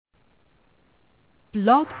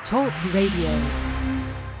Blogtalk Radio.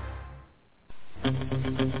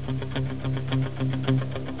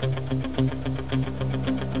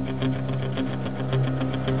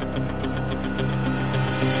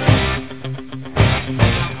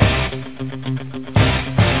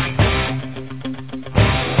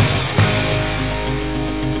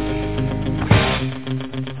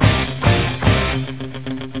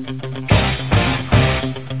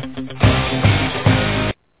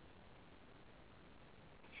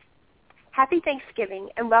 Happy Thanksgiving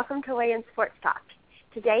and welcome to Weigh In Sports Talk.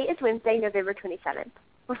 Today is Wednesday, November 27th.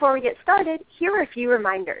 Before we get started, here are a few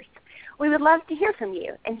reminders. We would love to hear from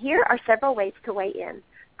you, and here are several ways to weigh in.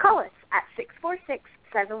 Call us at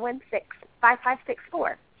 646-716-5564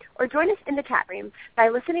 or join us in the chat room by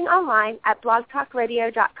listening online at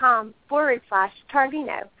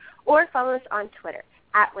blogtalkradio.com/Tarvino or follow us on Twitter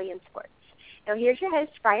at Weigh In Sports. Now here's your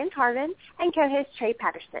host, Brian Tarvin, and co-host Trey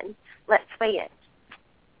Patterson. Let's weigh in.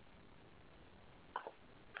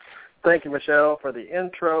 Thank you, Michelle, for the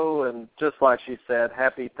intro, and just like she said,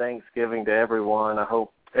 happy Thanksgiving to everyone. I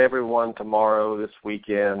hope everyone tomorrow, this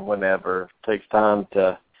weekend, whenever, takes time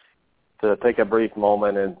to take a brief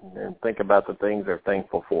moment and think about the things they're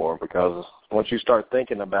thankful for, because once you start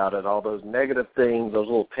thinking about it, all those negative things, those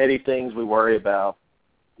little petty things we worry about,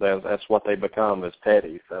 that's what they become, is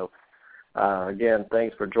petty. So, again,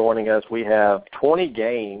 thanks for joining us. We have 20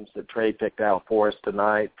 games that Trey picked out for us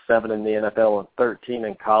tonight, 7 in the NFL and 13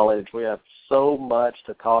 in college. We have so much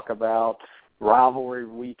to talk about. Rivalry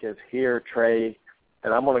week is here, Trey,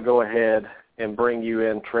 and I'm going to go ahead and bring you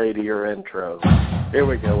in, Trey, to your intro. Here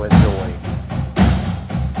we go. Enjoy.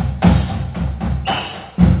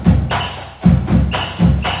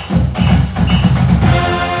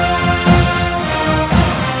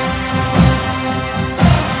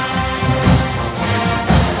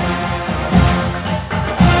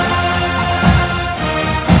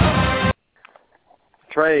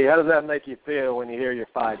 Trey, how does that make you feel when you hear your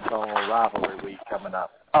fight song on Rivalry Week coming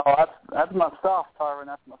up? Oh, that's my stuff, Tarvin.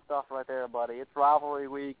 That's my stuff right there, buddy. It's Rivalry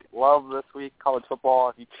Week. Love this week, college football.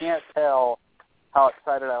 If you can't tell how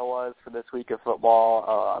excited I was for this week of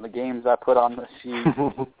football, the games I put on the sheet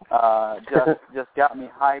just got me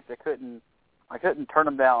hyped. I couldn't turn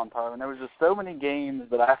them down, Tarvin. There was just so many games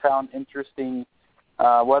that I found interesting,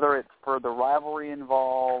 whether it's for the rivalry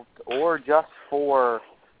involved or just for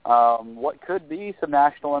what could be some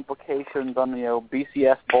national implications on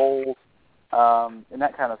BCS bowls and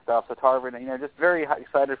that kind of stuff. So Tarvin, just very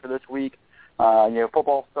excited for this week.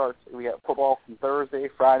 Football starts. We got football from Thursday,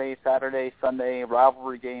 Friday, Saturday, Sunday.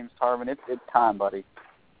 Rivalry games, Tarvin. It's time, buddy.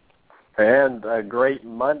 And a great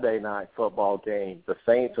Monday night football game, the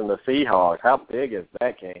Saints and the Seahawks. How big is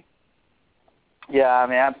that game? Yeah, I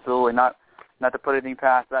mean, absolutely. Not to put anything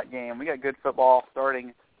past that game. We got good football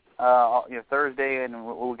starting Thursday, and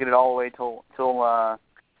we'll get it all the way till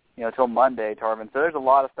Monday, Tarvin. So there's a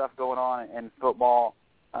lot of stuff going on in football,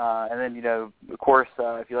 and then of course,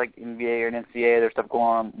 if you like NBA or an NCAA, there's stuff going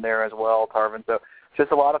on there as well, Tarvin. So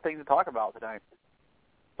just a lot of things to talk about tonight.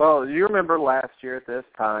 Well, you remember last year at this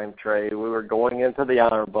time, Trey, we were going into the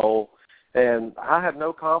Iron Bowl, and I had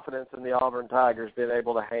no confidence in the Auburn Tigers being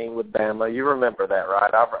able to hang with Bama. You remember that,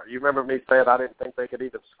 right? You remember me saying I didn't think they could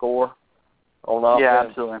even score on offense? Yeah,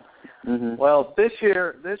 absolutely. Mm-hmm. Well, this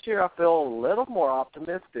year I feel a little more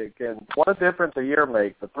optimistic, and what a difference a year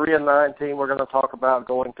makes. The 3-9 team we're going to talk about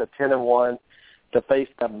going to 10-1 to face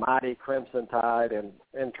the mighty Crimson Tide. And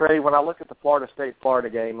Trey, when I look at the Florida State-Florida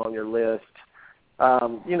game on your list,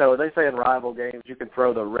 they say in rival games you can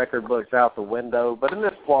throw the record books out the window, but in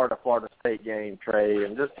this Florida State game, Trey,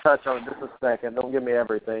 and just touch on it just a second, don't give me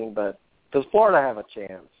everything, but does Florida have a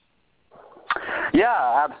chance?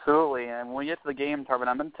 Yeah, absolutely. And when we get to the game, Tarvin,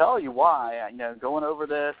 I'm going to tell you why. Going over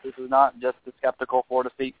this is not just a skeptical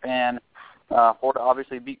Florida State fan. Florida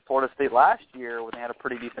obviously beat Florida State last year when they had a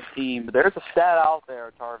pretty decent team. But there's a stat out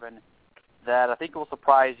there, Tarvin, that I think will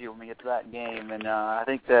surprise you when we get to that game. And I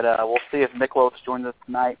think that we'll see if Miklos joins us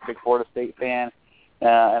tonight, big Florida State fan.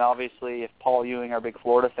 And obviously if Paul Ewing, our big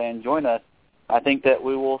Florida fan, join us, I think that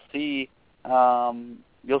we will see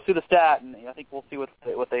you'll see the stat, and I think we'll see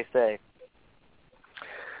what they say.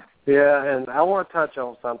 Yeah, and I want to touch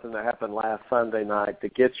on something that happened last Sunday night to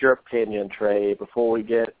get your opinion, Trey, before we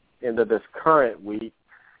get into this current week.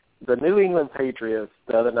 The New England Patriots,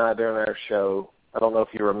 the other night during our show, I don't know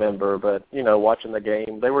if you remember, but, watching the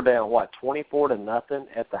game, they were down, 24-0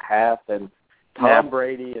 at the half, and Tom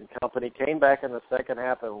Brady and company came back in the second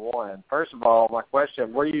half and won. First of all, my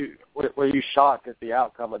question, were you shocked at the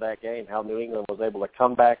outcome of that game, how New England was able to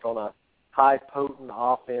come back on a high, potent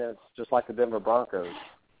offense just like the Denver Broncos?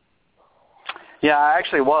 Yeah, I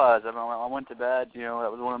actually was. I mean, I went to bed. You know, I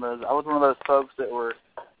was one of those folks that were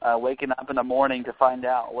waking up in the morning to find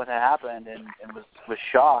out what had happened, and was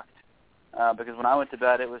shocked because when I went to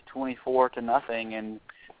bed, it was 24-0, and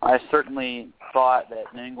I certainly thought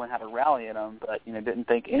that New England had a rally in them, but didn't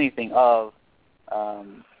think anything of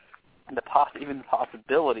even the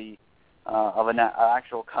possibility of an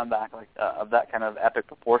actual comeback of that kind of epic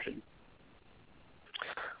proportion.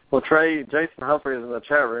 Well, Trey, Jason Humphrey is in the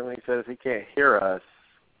chat room, and he says he can't hear us.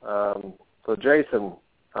 So, Jason,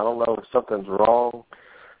 I don't know if something's wrong.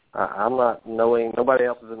 I'm not knowing. Nobody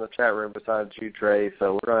else is in the chat room besides you, Trey,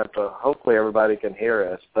 so we're going to have to, hopefully everybody can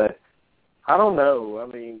hear us. But I don't know.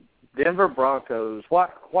 I mean, Denver Broncos,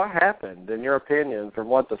 what happened, in your opinion, from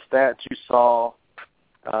what the stats you saw,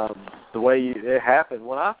 the way it happened?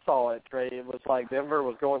 When I saw it, Trey, it was like Denver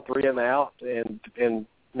was going 3 and out, and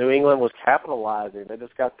New England was capitalizing. They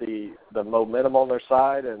just got the momentum on their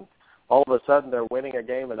side, and all of a sudden they're winning a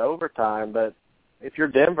game in overtime. But if you're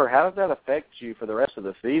Denver, how does that affect you for the rest of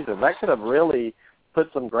the season? That could have really put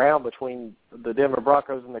some ground between the Denver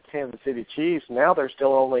Broncos and the Kansas City Chiefs. Now they're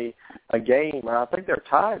still only a game, or I think they're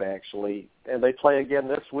tied, actually, and they play again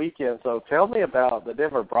this weekend. So tell me about the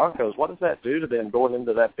Denver Broncos. What does that do to them going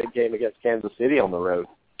into that big game against Kansas City on the road?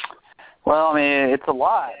 Well, I mean, it's a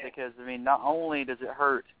lot because, I mean, not only does it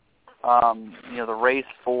hurt, the race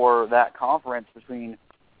for that conference between,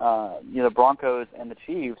 the Broncos and the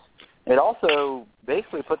Chiefs, it also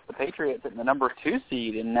basically puts the Patriots in the number 2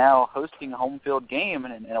 seed and now hosting a home field game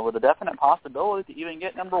and with a definite possibility to even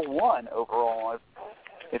get number 1 overall.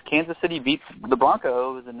 If Kansas City beats the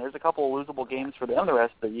Broncos and there's a couple of losable games for them the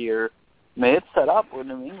rest of the year, I mean, it's set up where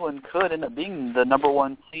New England could end up being the number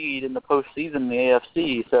 1 seed in the postseason in the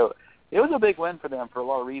AFC. So it was a big win for them for a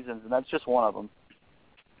lot of reasons, and that's just one of them.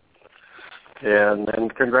 Yeah,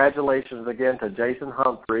 and congratulations again to Jason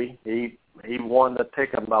Humphrey. He won the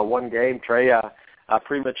pick-em by 1 game. Trey, I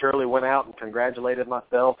prematurely went out and congratulated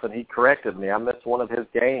myself, and he corrected me. I missed one of his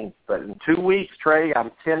games. But in 2 weeks, Trey,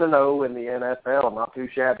 I'm 10-0 in the NFL. I'm not too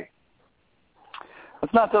shabby.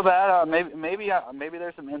 It's not so bad. Maybe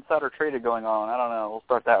there's some insider trading going on. I don't know. We'll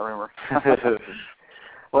start that rumor.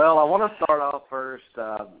 Well, I want to start off first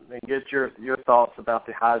and get your thoughts about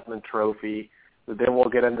the Heisman Trophy. Then we'll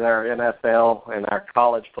get into our NFL and our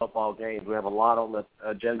college football games. We have a lot on the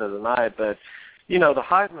agenda tonight. But, the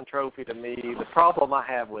Heisman Trophy, to me, the problem I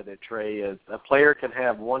have with it, Trey, is a player can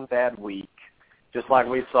have one bad week, just like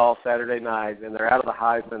we saw Saturday night, and they're out of the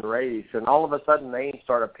Heisman race. And all of a sudden names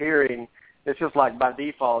start appearing. It's just like by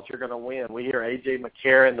default you're going to win. We hear A.J.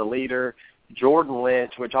 McCarron, the leader, Jordan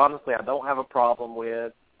Lynch, which honestly I don't have a problem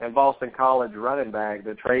with, and Boston College running back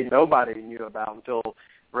that Trey nobody knew about until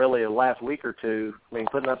really the last week or two. I mean,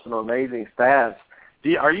 putting up some amazing stats.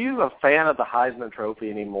 Are you a fan of the Heisman Trophy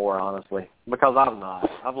anymore, honestly? Because I'm not.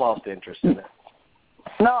 I've lost interest in it.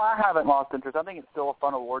 No, I haven't lost interest. I think it's still a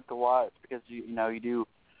fun award to watch because you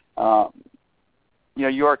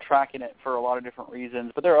are tracking it for a lot of different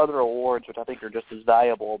reasons. But there are other awards which I think are just as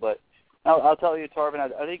valuable. But I'll tell you, Tarvin,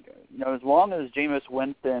 I think as long as Jameis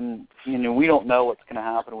Winston, we don't know what's going to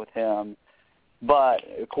happen with him. But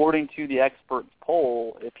according to the experts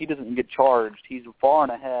poll, if he doesn't get charged, he's far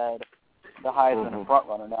and ahead the Heisman front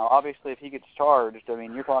runner. Now, obviously, if he gets charged, I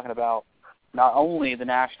mean, you're talking about not only the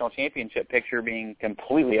national championship picture being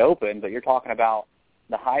completely open, but you're talking about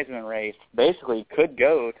the Heisman race basically could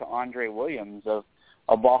go to Andre Williams of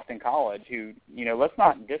Boston College, who, let's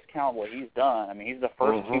not discount what he's done. I mean, he's the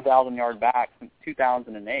first 2,000-yard back since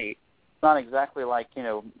 2008. It's not exactly like,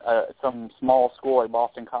 some small school like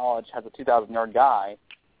Boston College has a 2,000-yard guy.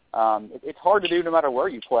 It's hard to do no matter where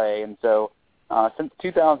you play. And so since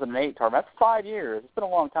 2008, that's 5 years. It's been a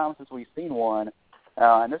long time since we've seen one.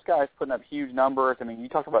 And this guy's putting up huge numbers. I mean, you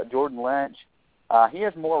talked about Jordan Lynch. He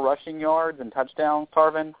has more rushing yards and touchdowns,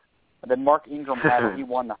 Tarvin, than Mark Ingram had when he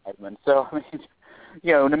won the Heisman. So, I mean,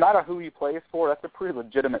 no matter who he plays for, that's a pretty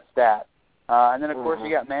legitimate stat. And then, of course,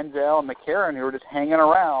 you got Manziel and McCarron who are just hanging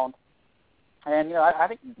around. And, I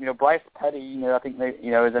think, Bryce Petty, I think,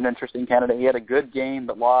 is an interesting candidate. He had a good game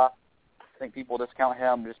but lost. I think people discount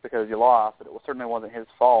him just because he lost, but it certainly wasn't his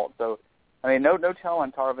fault. So, I mean, no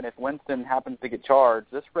telling, Tarvin, if Winston happens to get charged,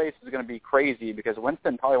 this race is going to be crazy because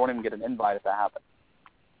Winston probably won't even get an invite if that happens.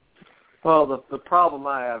 Well, the problem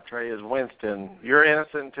I have, Trey, is Winston. You're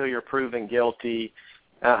innocent until you're proven guilty.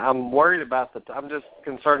 I'm worried about I'm just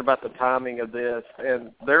concerned about the timing of this.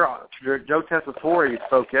 And Joe Tessitore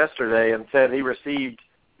spoke yesterday and said he received,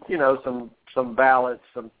 some ballots,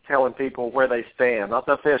 some telling people where they stand, not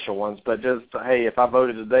the official ones, but just, hey, if I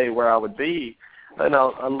voted today, where I would be. And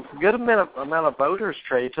a good amount of voters,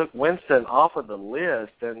 Trey, took Winston off of the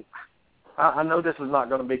list. And I know this is not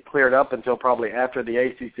going to be cleared up until probably after the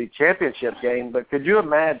ACC championship game, but could you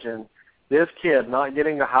imagine this kid not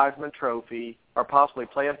getting the Heisman Trophy or possibly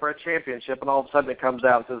playing for a championship, and all of a sudden it comes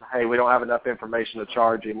out and says, hey, we don't have enough information to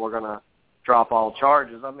charge him. We're going to drop all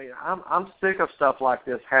charges. I mean, I'm sick of stuff like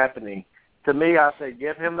this happening. To me, I say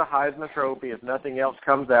give him the Heisman Trophy if nothing else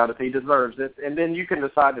comes out, if he deserves it, and then you can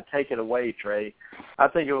decide to take it away, Trey. I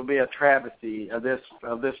think it would be a travesty of this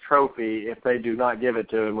trophy if they do not give it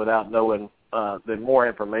to him without knowing more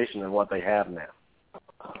information than what they have now.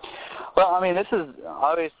 Well, I mean, this is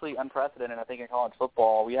obviously unprecedented, I think, in college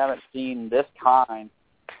football. We haven't seen this kind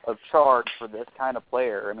of charge for this kind of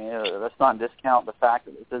player. I mean, let's not discount the fact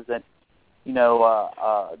that this isn't,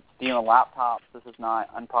 stealing laptops. This is not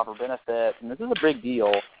improper benefit, and this is a big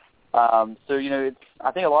deal. I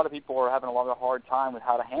think a lot of people are having a lot of a hard time with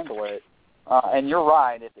how to handle it. And you're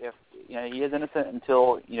right. If he is innocent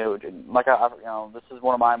until this is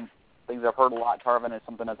one of my things I've heard a lot, Tarvin, is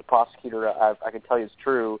something as a prosecutor I can tell you is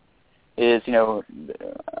true. Is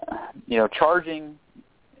charging,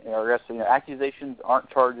 or I guess accusations aren't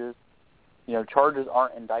charges. Charges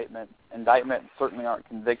aren't indictments. Indictments certainly aren't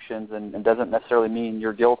convictions, and doesn't necessarily mean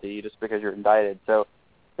you're guilty just because you're indicted. So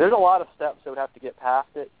there's a lot of steps that would have to get past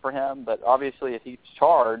it for him. But obviously, if he's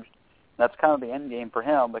charged, that's kind of the end game for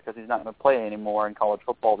him because he's not going to play anymore in college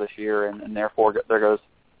football this year, and therefore there goes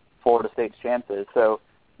Florida State's chances. So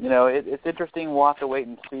it's interesting. We'll have to wait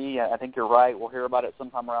and see. I think you're right. We'll hear about it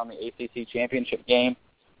sometime around the ACC championship game.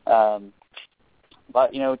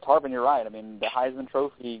 But Tarvin, you're right. I mean, the Heisman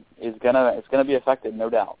Trophy is gonna be affected, no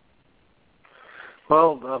doubt.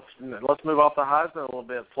 Well, let's move off the Heisman a little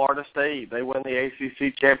bit. Florida State, they win the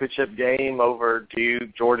ACC championship game over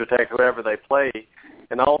Duke, Georgia Tech, whoever they play,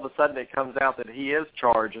 and all of a sudden it comes out that he is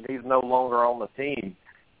charged and he's no longer on the team.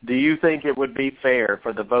 Do you think it would be fair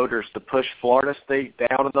for the voters to push Florida State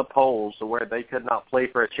down in the polls to where they could not play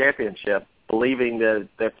for a championship, believing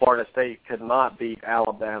that Florida State could not beat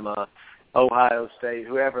Alabama, Ohio State,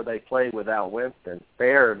 whoever they play without Winston?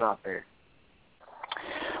 Fair or not fair?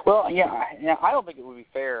 Well, yeah, I don't think it would be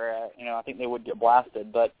fair. I think they would get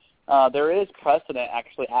blasted. But there is precedent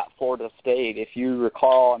actually at Florida State. If you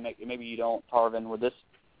recall, and maybe you don't, Tarvin, with this,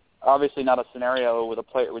 obviously not a scenario with a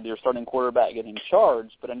player with your starting quarterback getting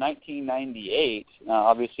charged, but in 1998,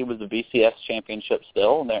 obviously it was the BCS championship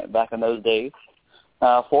still back in those days.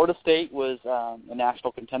 Florida State was a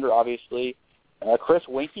national contender, obviously. Chris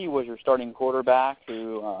Winkie was your starting quarterback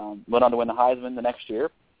who went on to win the Heisman the next year.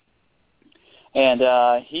 And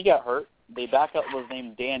he got hurt. The backup was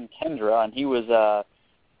named Dan Kendra, and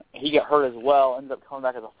he got hurt as well, ended up coming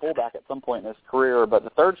back as a fullback at some point in his career. But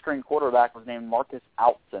the third-string quarterback was named Marcus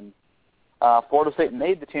Outson. Florida State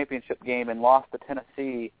made the championship game and lost to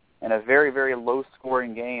Tennessee in a very, very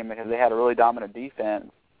low-scoring game because they had a really dominant defense.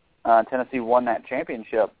 Tennessee won that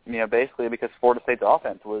championship, basically because Florida State's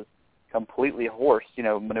offense was completely horse,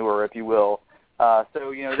 manure, if you will. There's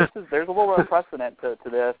a little bit of precedent to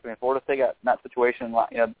this. I mean, Florida State got in that situation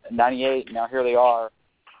in 98, and now here they are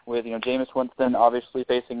with, Jameis Winston obviously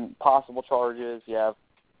facing possible charges. You have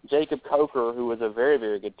Jacob Coker, who was a very,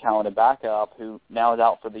 very good talented backup, who now is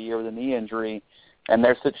out for the year with a knee injury, and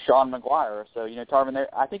there sits Sean McGuire. So, Tarvin,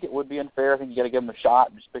 I think it would be unfair. I think you got to give them a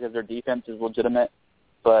shot just because their defense is legitimate.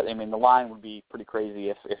 But, I mean, the line would be pretty crazy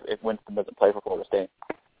if Winston doesn't play for Florida State.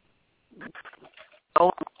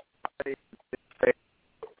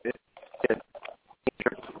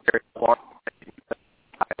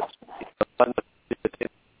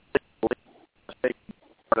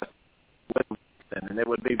 And it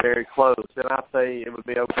would be very close. And I say it would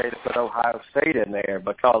be okay to put Ohio State in there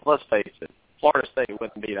because, let's face it, Florida State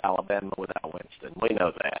wouldn't beat Alabama without Winston. We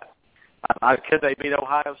know that. Could they beat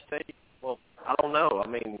Ohio State? Well, I don't know. I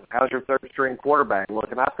mean, how's your third-string quarterback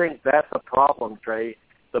look? And I think that's a problem, Trey.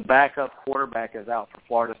 The backup quarterback is out for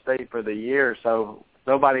Florida State for the year, so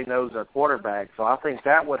nobody knows their quarterback. So I think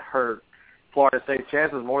that would hurt Florida State's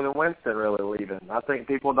chances more than Winston really leaving. I think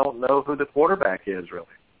people don't know who the quarterback is really.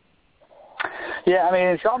 Yeah, I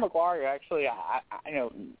mean, Sean McGuire, actually,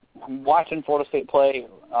 I'm watching Florida State play,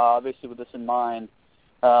 obviously with this in mind.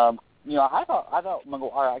 I thought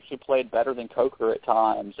McGuire actually played better than Coker at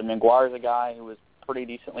times. I mean, McGuire's a guy who was pretty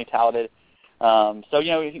decently touted. Who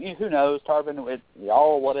knows, Tarvin? It's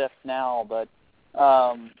all what if now, but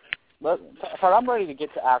I'm ready to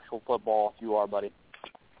get to actual football if you are, buddy.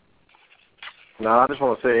 No, I just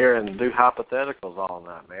want to sit here and do hypotheticals all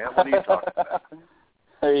night, man. What are you talking about?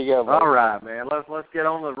 There you go, buddy. All right, man. Let's get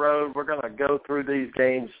on the road. We're going to go through these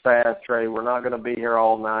games fast, Trey. We're not going to be here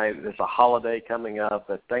all night. It's a holiday coming up,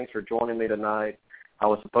 but thanks for joining me tonight. I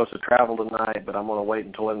was supposed to travel tonight, but I'm going to wait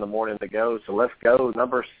until in the morning to go. So let's go.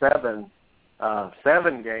 Number 7,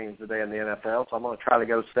 7 games today in the NFL, so I'm going to try to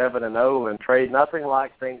go 7-0 and trade. Nothing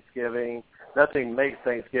like Thanksgiving. Nothing makes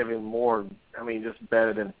Thanksgiving more, just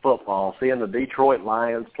better than football. Seeing the Detroit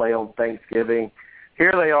Lions play on Thanksgiving.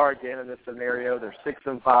 Here they are again in this scenario. They're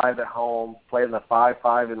 6-5 at home, playing the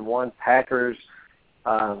 5-1 Packers.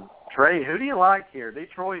 Trey, who do you like here?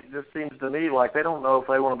 Detroit just seems to me like they don't know if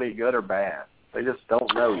they want to be good or bad. They just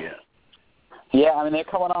don't know yet. Yeah, they're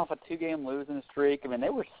coming off a 2-game losing streak. They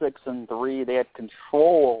were 6-3. They had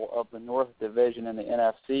control of the North Division in the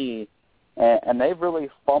NFC, and they've really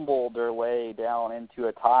fumbled their way down into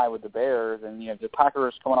a tie with the Bears. And the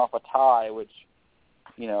Packers coming off a tie, which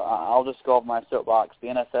I'll just go off my soapbox. The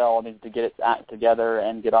NFL needs to get its act together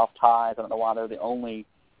and get off ties. I don't know why they're the only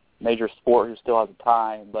major sport who still has a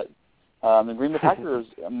tie, but the Green Bay Packers,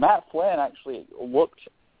 Matt Flynn actually looked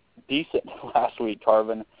decent last week,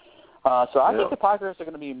 Tarvin. So I think the Packers are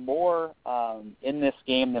going to be more in this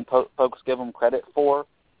game than folks give them credit for.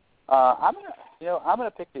 I'm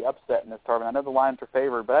gonna pick the upset in this, Tarvin. I know the Lions are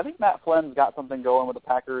favored, but I think Matt Flynn's got something going with the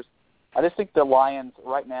Packers. I just think the Lions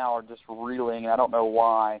right now are just reeling, and I don't know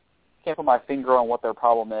why. Can't put my finger on what their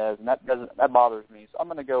problem is, and that bothers me. So I'm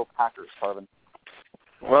going to go Packers, Tarvin.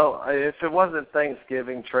 Well, if it wasn't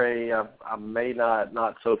Thanksgiving, Trey, I may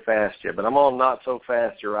not so fast you, but I'm on not so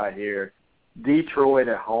fast you right here. Detroit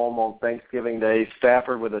at home on Thanksgiving Day,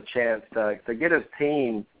 Stafford with a chance to get his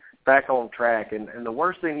team back on track. And the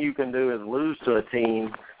worst thing you can do is lose to a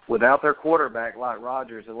team without their quarterback like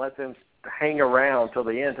Rodgers and let them hang around till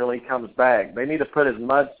the end, till he comes back. They need to put as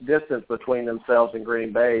much distance between themselves and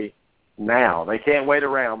Green Bay now. They can't wait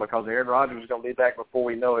around because Aaron Rodgers is going to be back before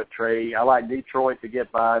we know it, Trey. I like Detroit to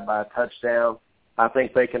get by a touchdown. I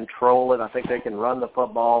think they control it. I think they can run the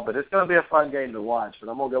football, but it's going to be a fun game to watch.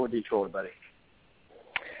 But I'm going to go with Detroit, buddy.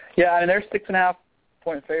 Yeah, they're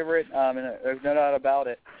 6.5-point favorite, and there's no doubt about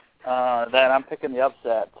it that I'm picking the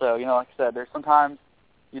upset. So, like I said, there's sometimes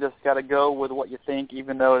you just got to go with what you think,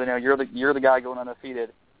 even though you're the guy going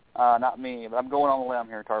undefeated, not me. But I'm going on the limb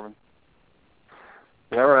here, Tarvin.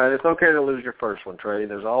 All right, it's okay to lose your first one, Trey.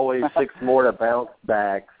 There's always 6 more to bounce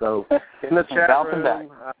back. So in the chat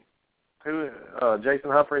room,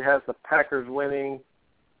 Jason Humphrey has the Packers winning,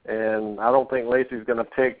 and I don't think Lacey's going to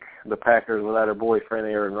pick the Packers without her boyfriend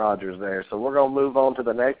Aaron Rodgers there. So we're going to move on to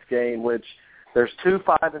the next game, which there's 2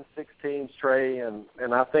 5-6 teams, Trey, and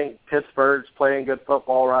I think Pittsburgh's playing good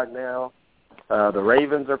football right now. The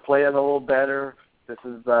Ravens are playing a little better. This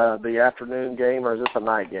is the afternoon game, or is this a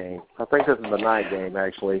night game? I think this is the night game,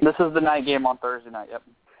 actually. This is the night game on Thursday night, yep.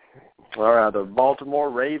 All right, the Baltimore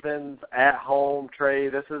Ravens at home, Trey.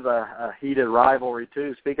 This is a heated rivalry,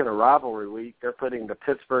 too. Speaking of rivalry week, they're putting the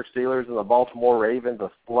Pittsburgh Steelers and the Baltimore Ravens,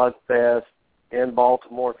 a slugfest in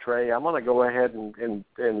Baltimore, Trey. I'm going to go ahead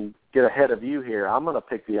and get ahead of you here. I'm going to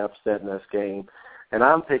pick the upset in this game, and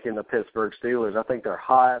I'm picking the Pittsburgh Steelers. I think they're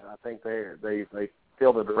hot. I think they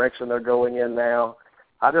feel the direction they're going in now.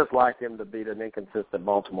 I just like them to beat an inconsistent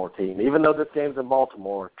Baltimore team. Even though this game's in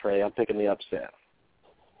Baltimore, Trey, I'm picking the upset.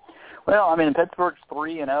 Well, Pittsburgh's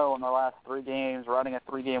 3-0 in their last 3 games, riding a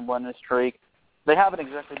 3-game winning streak. They haven't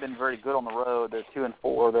exactly been very good on the road. They're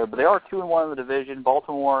 2-4 there, but they are 2-1 in the division.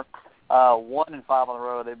 Baltimore 1-5 on the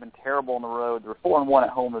road. They've been terrible on the road. They're 4-1 at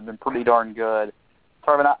home. They've been pretty darn good.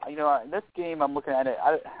 Tarvin, in this game, I'm looking at it.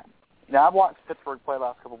 I've watched Pittsburgh play the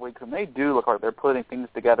last couple of weeks, and they do look like they're putting things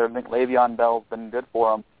together. I think Le'Veon Bell's been good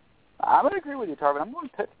for them. I'm going to agree with you, Tarvin. I'm going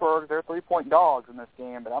Pittsburgh. They're 3-point dogs in this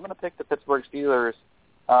game, but I'm going to pick the Pittsburgh Steelers.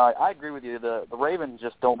 I agree with you. The Ravens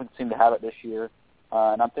just don't seem to have it this year,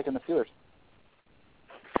 and I'm picking the Steelers.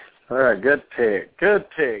 All right, good pick.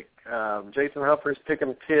 Jason Humphrey's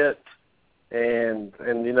picking Pitt, and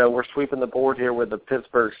we're sweeping the board here with the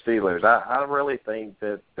Pittsburgh Steelers. I really think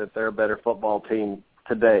that they're a better football team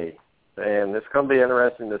today, and it's going to be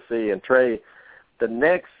interesting to see. And Trey, the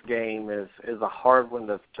next game is a hard one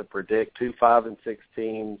to predict. 2 5-6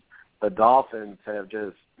 teams. The Dolphins have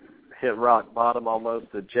just hit rock bottom almost.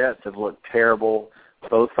 The Jets have looked terrible.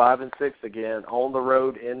 Both 5-6 again on the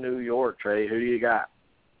road in New York. Trey, who do you got?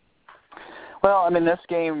 Well, this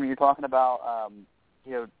game you're talking about,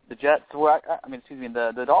 the Jets.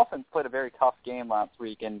 The Dolphins played a very tough game last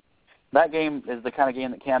week, and that game is the kind of game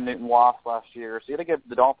that Cam Newton lost last year. So you got to give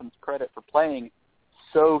the Dolphins credit for playing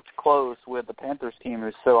so close with the Panthers team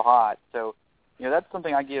who's so hot. So, that's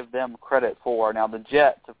something I give them credit for. Now, the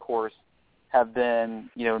Jets, of course, have been,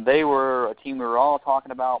 they were a team we were all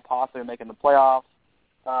talking about possibly making the playoffs,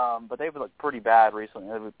 but they've looked pretty bad recently.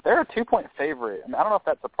 They're a 2-point favorite. I don't know if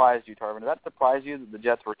that surprised you, Tarvin. Did that surprise you that the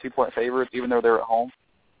Jets were 2-point favorites even though they're at home?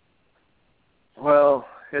 Well,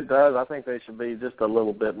 it does. I think they should be just a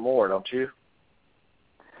little bit more, don't you?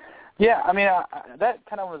 Yeah, I mean, that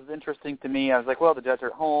kind of was interesting to me. I was like, well, the Jets are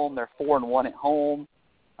at home. They're 4-1 at home.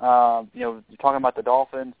 You're talking about the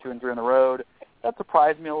Dolphins, 2-3 on the road. That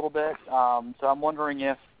surprised me a little bit. So I'm wondering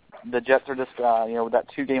if the Jets are just, with that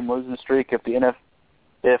 2-game losing streak, if you're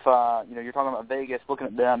talking about Vegas, looking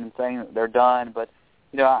at them and saying that they're done. But,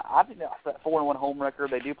 I think that 4-1 home record,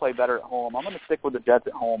 they do play better at home. I'm going to stick with the Jets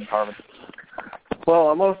at home, Tarvin. Well,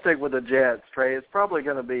 I'm going to stick with the Jets, Trey. It's probably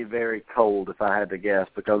going to be very cold if I had to guess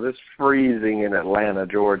because it's freezing in Atlanta,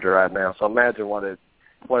 Georgia right now. So imagine what it's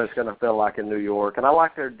going to feel like in New York. And I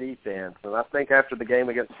like their defense. And I think after the game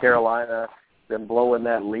against Carolina, them blowing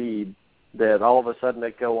that lead, that all of a sudden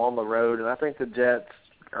they go on the road. And I think the Jets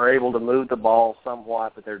are able to move the ball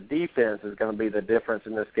somewhat, but their defense is going to be the difference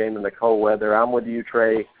in this game in the cold weather. I'm with you,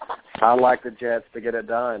 Trey. I like the Jets to get it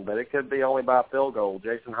done, but it could be only by a field goal.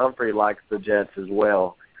 Jason Humphrey likes the Jets as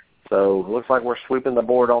well. So it looks like we're sweeping the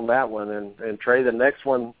board on that one. And Trey, the next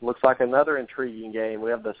one looks like another intriguing game. We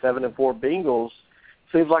have the 7-4 Bengals.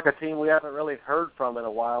 Seems like a team we haven't really heard from in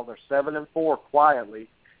a while. They're 7-4 quietly.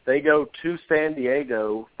 They go to San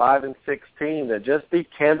Diego, 5-6 team that just beat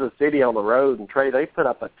Kansas City on the road. And, Trey, they put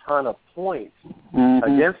up a ton of points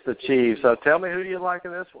against the Chiefs. So tell me, who do you like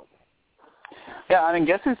in this one? Yeah, I mean,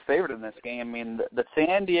 guess who's favored in this game? I mean, the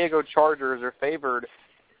San Diego Chargers are favored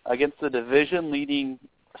against the division-leading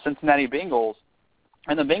Cincinnati Bengals.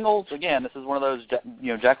 And the Bengals, again, this is one of those,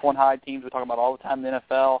 Jekyll and Hyde teams we talk about all the time in the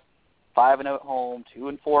NFL, 5-0 at home,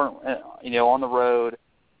 2-4, on the road.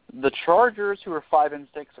 The Chargers, who are 5-6,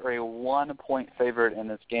 are a 1-point favorite in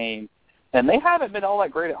this game, and they haven't been all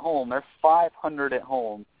that great at home. They're 500 at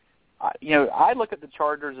home. I look at the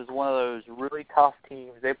Chargers as one of those really tough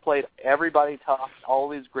teams. They've played everybody tough, all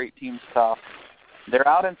these great teams tough. They're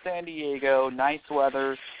out in San Diego, nice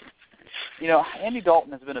weather. Andy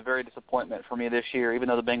Dalton has been a very disappointment for me this year, even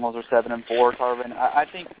though the Bengals are 7-4, Tarvin. I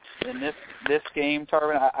think in this game,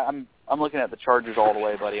 Tarvin, I'm looking at the Chargers all the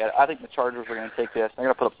way, buddy. I think the Chargers are going to take this. They're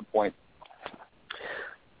going to put up some points.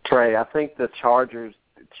 Trey, I think the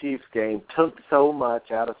Chargers-Chiefs game took so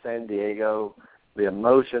much out of San Diego, the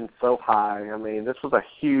emotion so high. I mean, this was a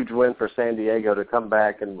huge win for San Diego to come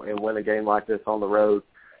back and win a game like this on the road.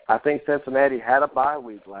 I think Cincinnati had a bye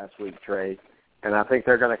week last week, Trey. And I think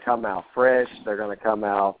they're going to come out fresh. They're going to come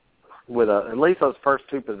out with at least those first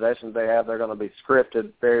 2 possessions they have. They're going to be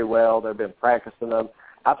scripted very well. They've been practicing them.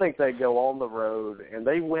 I think they go on the road, and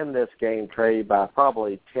they win this game, Trey, by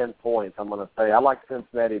probably 10 points, I'm going to say. I like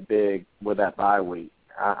Cincinnati big with that bye week.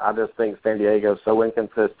 I just think San Diego's so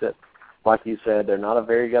inconsistent. Like you said, they're not a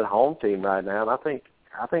very good home team right now, and I think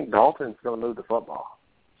Dalton's going to move the football.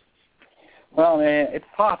 Well, man, it's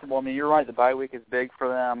possible. I mean, you're right. The bye week is big for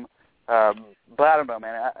them. But I don't know,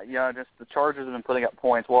 man. Just the Chargers have been putting up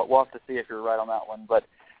points. We'll have to see if you're right on that one. But,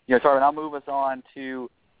 Tarvin, I'll move us on to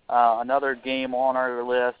another game on our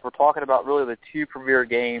list. We're talking about really the 2 premier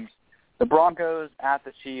games. The Broncos at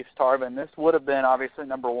the Chiefs, Tarvin. This would have been obviously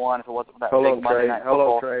number 1 if it wasn't that big Monday Night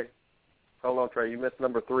Football. Hold on, Trey. You missed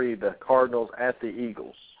number 3, the Cardinals at the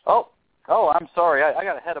Eagles. Oh, I'm sorry. I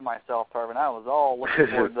got ahead of myself, Tarvin. I was all looking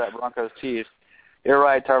forward to that Broncos-Chiefs. You're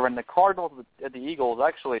right, Tarvin. The Cardinals at the Eagles,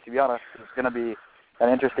 actually, to be honest, is going to be an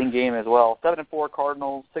interesting game as well. 7-4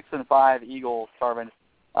 Cardinals, 6-5 Eagles, Tarvin.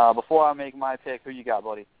 Before I make my pick, who you got,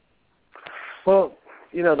 buddy? Well,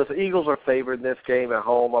 the Eagles are favored in this game at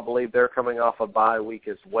home. I believe they're coming off a bye week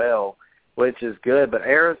as well, which is good. But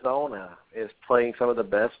Arizona is playing some of the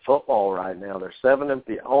best football right now. They're 7-0.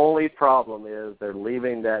 The only problem is they're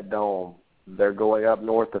leaving that dome. They're going up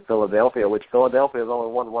north to Philadelphia, which Philadelphia has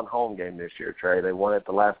only won 1 home game this year, Trey. They won it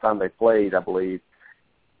the last time they played, I believe.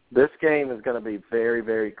 This game is going to be very,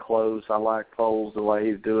 very close. I like Foles, the way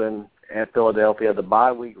he's doing at Philadelphia. The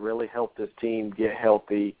bye week really helped this team get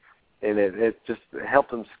healthy, and it just helped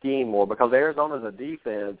them scheme more because Arizona's a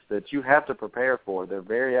defense that you have to prepare for. They're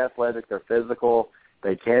very athletic. They're physical.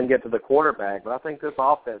 They can get to the quarterback. But I think this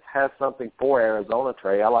offense has something for Arizona,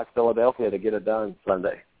 Trey. I like Philadelphia to get it done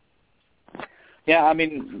Sunday. Yeah, I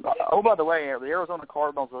mean, by the way, the Arizona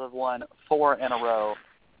Cardinals have won 4 in a row.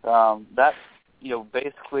 That's,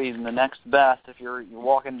 basically the next best if you're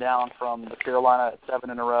walking down from the Carolina at 7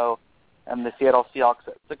 in a row and the Seattle Seahawks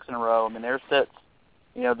at 6 in a row. I mean, there sits,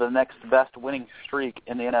 the next best winning streak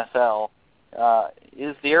in the NFL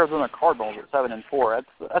is the Arizona Cardinals at 7-4.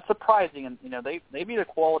 That's surprising, and, they beat a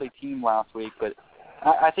quality team last week, but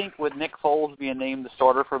I think with Nick Foles being named the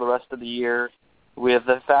starter for the rest of the year, with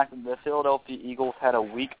the fact that the Philadelphia Eagles had a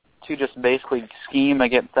week to just basically scheme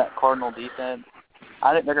against that Cardinal defense,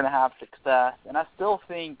 I think they're going to have success. And I still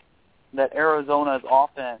think that Arizona's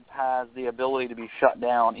offense has the ability to be shut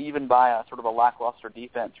down, even by a sort of a lackluster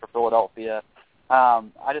defense for Philadelphia.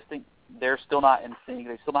 I just think they're still not in sync.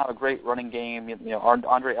 They still don't have a great running game.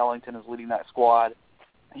 Andre Ellington is leading that squad.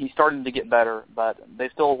 He's starting to get better, but they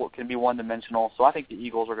still can be one-dimensional. So I think the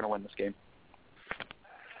Eagles are going to win this game.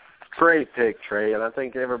 Great pick, Trey, and I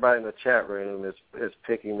think everybody in the chat room is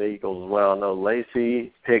picking the Eagles as well. I know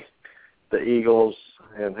Lacey picked the Eagles,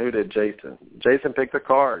 and who did Jason? Jason picked the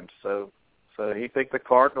Cards, so he picked the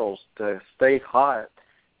Cardinals to stay hot,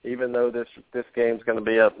 even though this game's going to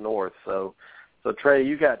be up north. So Trey,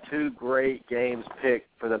 you got two great games picked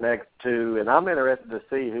for the next two, and I'm interested to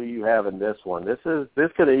see who you have in this one. This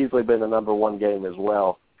could have easily been the number one game as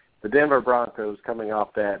well. The Denver Broncos coming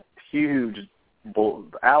off that huge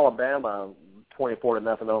Alabama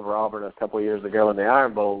 24-0 over Auburn a couple of years ago in the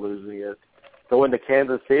Iron Bowl, losing it. Going to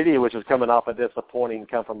Kansas City, which is coming off a disappointing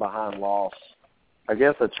come-from-behind loss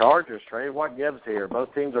against the Chargers. Trey, what gives here?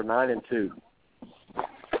 Both teams are 9-2.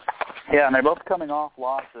 Yeah, and they're both coming off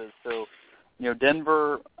losses. So,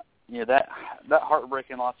 Denver, that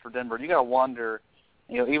heartbreaking loss for Denver. You got to wonder,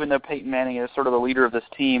 even though Peyton Manning is sort of the leader of this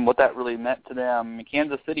team, what that really meant to them. I mean,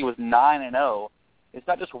 Kansas City was 9-0. It's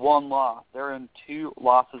not just one loss. They're in 2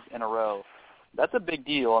 losses in a row. That's a big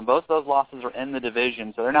deal, and both of those losses are in the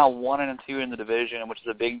division. So they're now 1-2 in the division, which is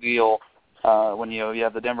a big deal when you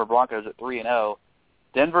have the Denver Broncos at 3-0.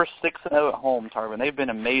 Denver's 6-0 at home, Tarvin. They've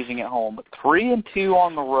been amazing at home, but 3-2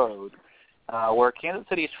 on the road, where Kansas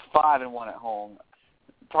City is 5-1 at home.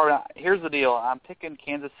 Tarvin, here's the deal. I'm picking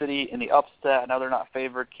Kansas City in the upset. I know they're not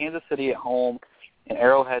favored. Kansas City at home in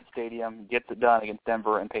Arrowhead Stadium gets it done against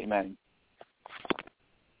Denver and Peyton Manning.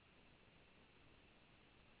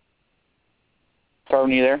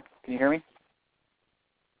 Tarvin, you there? Can you hear me?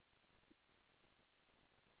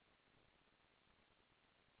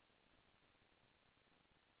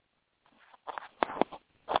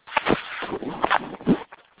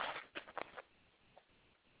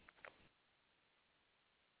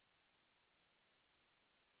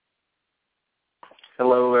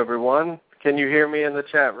 Hello, everyone. Can you hear me in the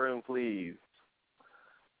chat room, please?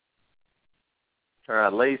 All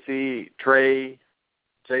right, Lacey, Trey,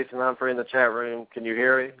 Jason Humphrey in the chat room. Can you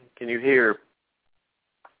hear me? Can you hear?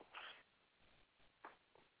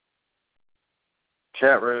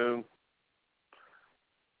 Chat room.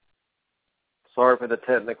 Sorry for the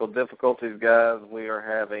technical difficulties, guys. We are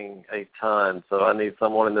having a ton, so I need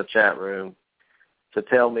someone in the chat room to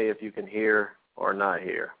tell me if you can hear or not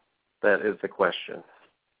hear. That is the question.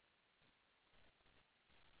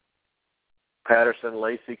 Patterson,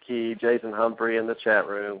 Lacey Key, Jason Humphrey in the chat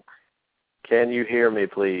room. Can you hear me,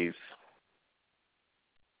 please?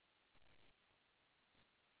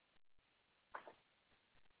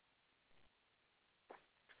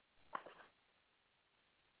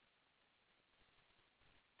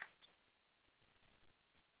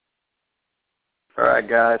 All right,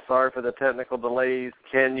 guys. Sorry for the technical delays.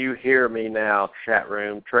 Can you hear me now, chat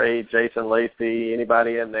room? Trey, Jason, Lacey,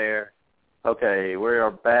 anybody in there? Okay, we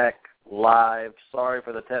are back live. Sorry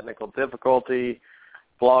for the technical difficulty.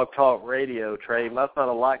 Blogtalk Radio, Trey, must not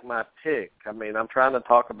have liked my pick. I mean, I'm trying to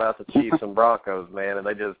talk about the Chiefs and Broncos, man, and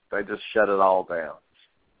they just shut it all down.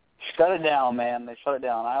 Shut it down, man. They shut it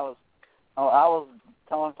down. I was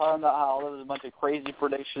talking about how there was a bunch of crazy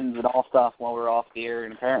predictions and all stuff while we were off the air,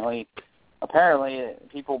 and apparently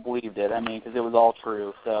people believed it. I mean, because it was all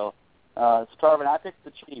true. So, Tarvin, I picked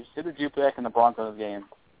the Chiefs. Who did you pick in the Broncos game?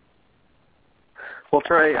 Well,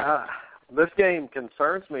 Trey, this game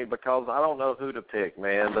concerns me because I don't know who to pick,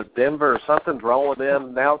 man. But Denver, something's wrong with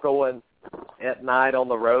them now going at night on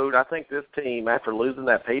the road. I think this team, after losing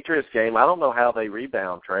that Patriots game, I don't know how they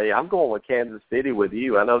rebound, Trey. I'm going with Kansas City with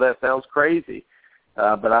you. I know that sounds crazy,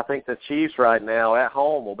 but I think the Chiefs right now at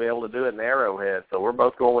home will be able to do it in Arrowhead. So we're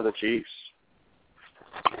both going with the Chiefs.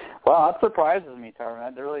 Well, that surprises me,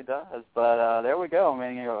 Tarvin. That really does. But there we go.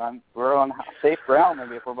 I mean, we're on safe ground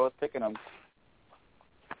maybe if we're both picking them.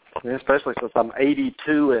 Especially since I'm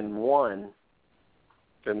 82-1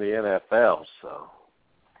 in the NFL. So,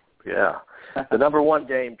 yeah. The number one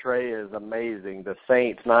game, Trey, is amazing. The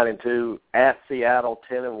Saints 9-2 at Seattle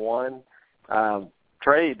 10-1.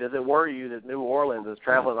 Trey, does it worry you that New Orleans is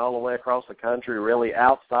traveling all the way across the country, really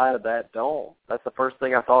outside of that dome? That's the first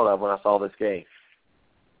thing I thought of when I saw this game.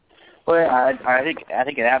 Well, I think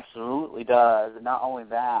it absolutely does. And not only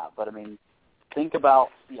that, but I mean, think about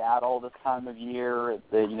Seattle this time of year.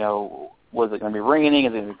 Was it going to be raining?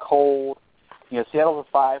 Is it going to be cold? Seattle's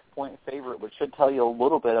a 5-point favorite, which should tell you a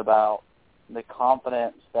little bit about the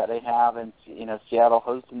confidence that they have in Seattle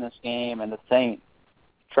hosting this game and the Saints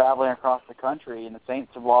traveling across the country. And the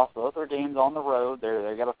Saints have lost both their games on the road.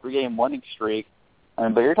 They got a 3-game winning streak.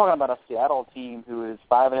 But you're talking about a Seattle team who is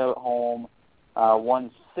 5-0 at home,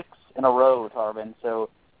 won 6 in a row, Tarvin. So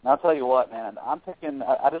I'll tell you what, man, I'm picking.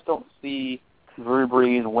 I just don't see Drew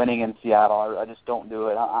Brees winning in Seattle. I just don't do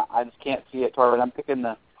it. I just can't see it, Tarvin. I'm picking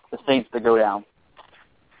the Saints to go down.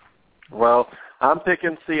 Well, I'm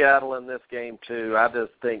picking Seattle in this game too. I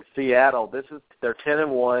just think Seattle. They're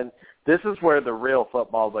 10-1. This is where the real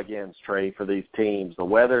football begins, Trey, for these teams. The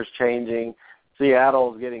weather's changing.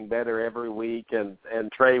 Seattle's getting better every week, and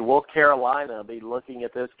Trey, will Carolina be looking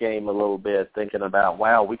at this game a little bit, thinking about,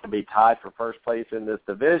 wow, we could be tied for first place in this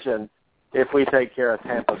division if we take care of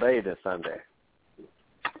Tampa Bay this Sunday?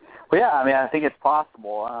 Well, yeah, I mean, I think it's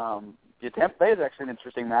possible. Tampa Bay is actually an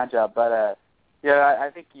interesting matchup, but yeah, I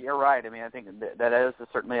think you're right. I mean, I think that is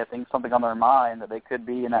certainly, I think, something on their mind that they could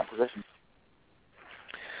be in that position.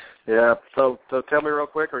 Yeah, so tell me real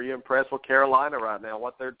quick, are you impressed with Carolina right now,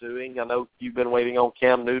 what they're doing? I know you've been waiting on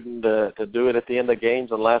Cam Newton to do it at the end of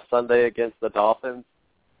games, and last Sunday against the Dolphins,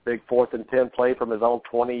 big 4th and 10 play from his own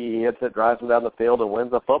 20, he hits it, drives him down the field, and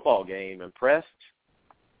wins a football game. Impressed?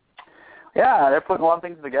 Yeah, they're putting a lot of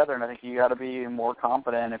things together, and I think you got to be more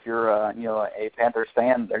confident if you're a Panthers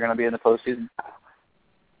fan. They're going to be in the postseason.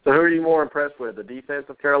 So who are you more impressed with, the defense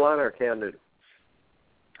of Carolina or Cam Newton?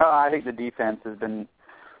 I think the defense has been,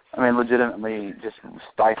 legitimately just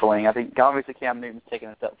stifling. I think obviously Cam Newton's taken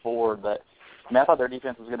a step forward, but I thought their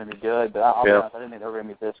defense was going to be good, but I'll be honest, I didn't think they were going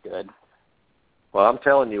to be this good. Well, I'm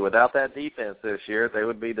telling you, without that defense this year, they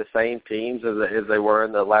would be the same teams as they were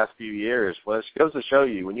in the last few years. Well, it goes to show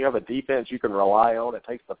you, when you have a defense you can rely on, it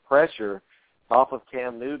takes the pressure off of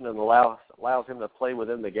Cam Newton and allows him to play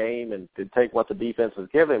within the game and to take what the defense is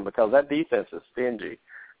giving, because that defense is stingy.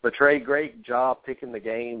 But, Trey, great job picking the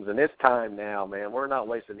games, and it's time now, man. We're not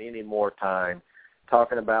wasting any more time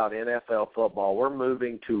talking about NFL football. We're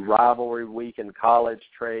moving to rivalry week in college,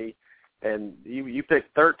 Trey. And you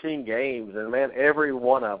picked 13 games, and, man, every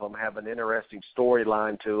one of them have an interesting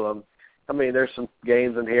storyline to them. I mean, there's some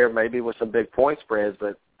games in here maybe with some big point spreads,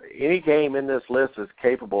 but any game in this list is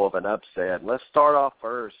capable of an upset. Let's start off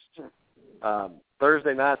first.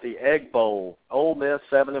 Thursday night, the Egg Bowl. Ole Miss,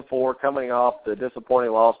 7-4, coming off the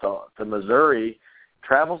disappointing loss to Missouri,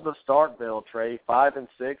 travels to Starkville, Trey, 5-6.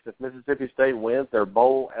 If Mississippi State wins, they're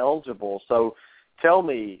bowl eligible. So, tell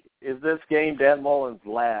me, is this game Dan Mullen's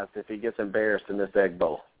last if he gets embarrassed in this Egg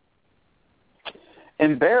Bowl?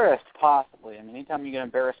 Embarrassed, possibly. I mean, anytime you get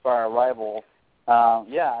embarrassed by a rival,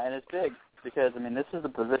 yeah, and it's big because, this is the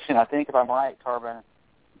position, I think, if I'm right, Tarvin,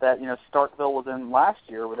 that, Starkville was in last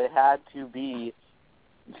year where they had to beat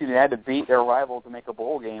their rival to make a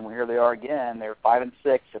bowl game. Well, here they are again. They're 5-6.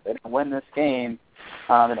 If they don't win this game,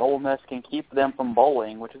 then Ole Miss can keep them from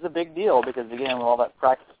bowling, which is a big deal because, again, with all that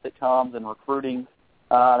practice that comes and recruiting,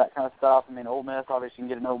 that kind of stuff, Ole Miss obviously can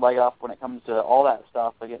get a no leg up when it comes to all that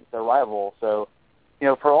stuff against their rival. So,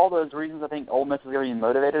 for all those reasons, I think Ole Miss is going to be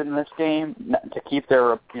motivated in this game to keep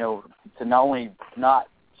their, to not only not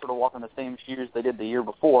sort of walk in the same shoes they did the year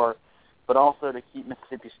before, but also to keep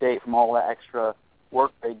Mississippi State from all that extra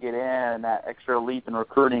work they get in and that extra leap in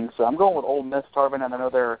recruiting. So I'm going with Ole Miss, Tarvin, and I know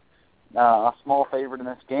they're a small favorite in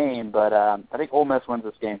this game, but I think Ole Miss wins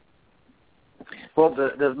this game. Well,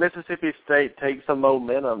 does Mississippi State take some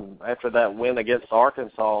momentum after that win against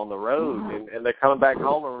Arkansas on the road, and they're coming back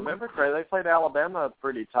home? And remember, Trey, they played Alabama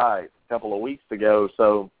pretty tight a couple of weeks ago.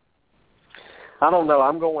 So I don't know.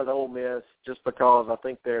 I'm going with Ole Miss just because I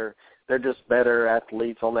think they're just better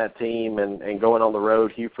athletes on that team, and going on the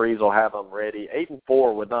road, Hugh Freeze will have them ready.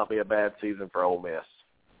 8-4 would not be a bad season for Ole Miss.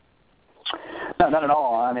 No, not at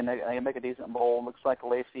all. They can make a decent bowl. Looks like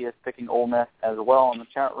Lacey is picking Ole Miss as well in the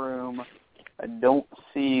chat room. I don't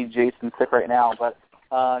see Jason sick right now, but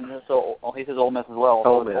so he says Ole Miss as well.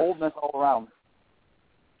 Ole Miss. Ole Miss all around.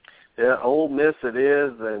 Yeah, Ole Miss it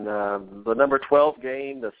is, and the number 12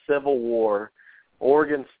 game, the Civil War.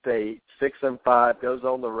 Oregon State, 6-5, goes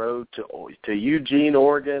on the road to Eugene,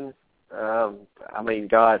 Oregon.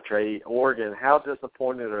 God, Trey, Oregon, how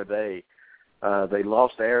disappointed are they? They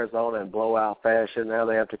lost to Arizona in blowout fashion. Now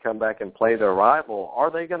they have to come back and play their rival.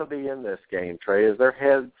 Are they going to be in this game, Trey?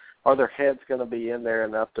 Are their heads going to be in there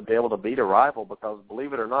enough to be able to beat a rival? Because,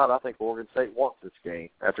 believe it or not, I think Oregon State wants this game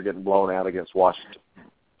after getting blown out against Washington.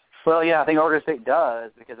 Well, yeah, I think Oregon State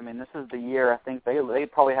does because, this is the year I think they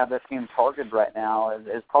probably have this game targeted right now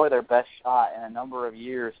as probably their best shot in a number of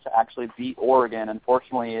years to actually beat Oregon.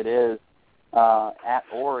 Unfortunately, it is at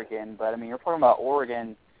Oregon. But, you're talking about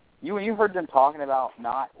Oregon. You heard them talking about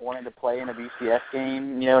not wanting to play in a BCS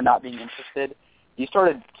game, not being interested. You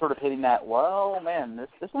started sort of hitting that, well, man,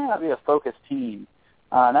 this might not be a focused team.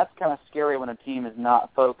 And that's kind of scary when a team is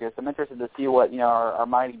not focused. I'm interested to see what, our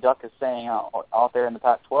Mighty Duck is saying out there in the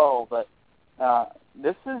Pac-12. But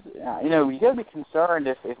this is, you got to be concerned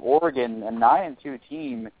if Oregon, a 9-2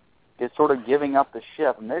 team, is sort of giving up the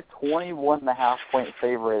ship. And they're 21.5-point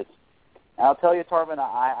favorites. And I'll tell you, Tarvin,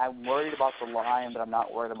 I'm worried about the line, but I'm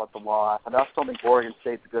not worried about the loss. I still think Oregon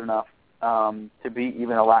State's good enough to beat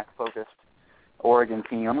even a lack-focused Oregon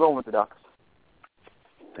team. I'm going with the Ducks.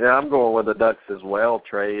 Yeah, I'm going with the Ducks as well,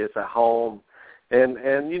 Trey. It's at home. And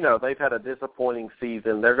they've had a disappointing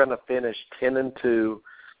season. They're going to finish 10-2.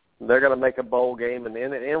 They're going to make a bowl game and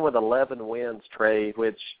end with 11 wins, Trey,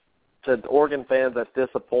 which to Oregon fans, that's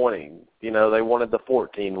disappointing. They wanted the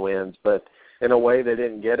 14 wins, but in a way they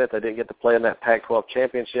didn't get it. They didn't get to play in that Pac-12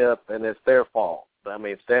 championship, and it's their fault. I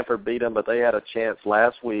mean, Stanford beat them, but they had a chance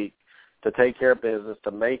last week to take care of business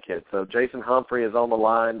to make it. So Jason Humphrey is on the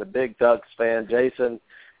line, the big Ducks fan. Jason,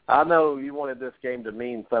 I know you wanted this game to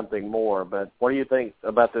mean something more, but what do you think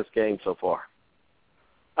about this game so far?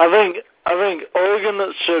 I think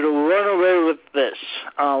Oregon should run away with this.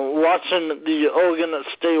 Watching the Oregon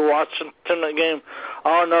State-Washington game,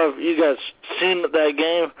 I don't know if you guys seen that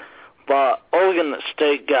game, but Oregon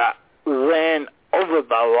State got ran over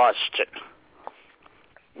by Washington.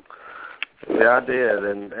 Yeah, I did,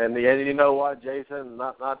 and you know what, Jason?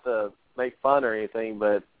 Not to make fun or anything,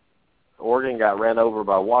 but Oregon got ran over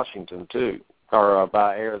by Washington too, or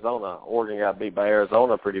by Arizona. Oregon got beat by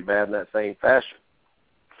Arizona pretty bad in that same fashion.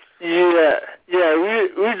 Yeah,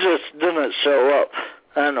 we just didn't show up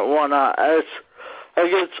and won out.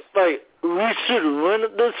 It's like we should win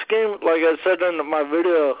this game. Like I said in my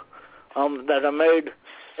video that I made,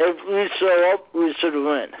 if we show up, we should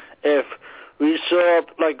win. If we show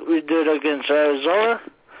up like we did against Arizona,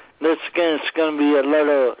 this game's going to be a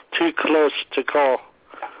little too close to call.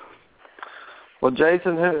 Well,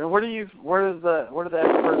 Jason, where do the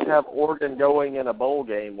experts have Oregon going in a bowl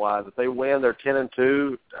game wise? If they win, they're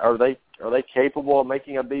 10-2. Are they capable of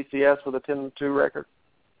making a BCS with a 10-2 record?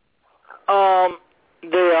 They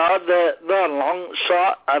are. They're a long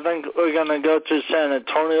shot. I think we're gonna go to San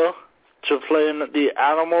Antonio to play in the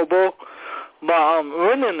Alamo Bowl. But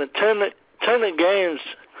winning the 10 games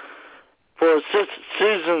for 6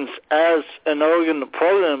 seasons as an Oregon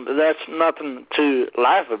program, that's nothing to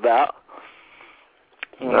laugh about.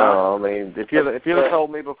 No, I mean, if you'd have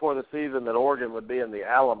told me before the season that Oregon would be in the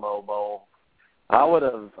Alamo Bowl, I would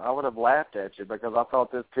have laughed at you because I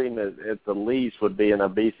thought this team at the least would be in a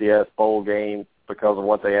BCS bowl game because of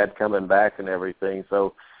what they had coming back and everything.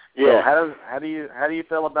 So, yeah. So how do you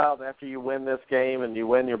feel about after you win this game and you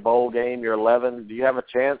win your bowl game, you're 11? Do you have a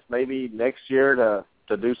chance maybe next year to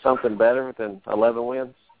do something better than 11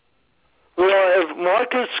 wins? Well, if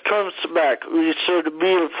Marcus comes back, we should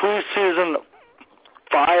be a preseason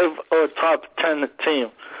 5 or top 10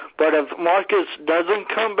 team. But if Marcus doesn't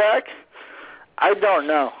come back, I don't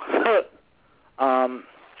know.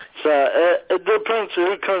 So it depends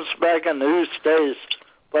who comes back and who stays.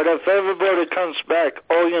 But if everybody comes back,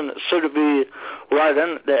 Oregon should be right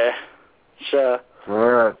in there. So.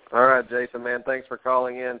 All right, Jason, man, thanks for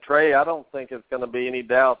calling in. Trey, I don't think it's going to be any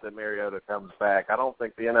doubt that Mariota comes back. I don't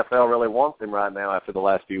think the NFL really wants him right now after the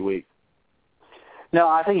last few weeks. No,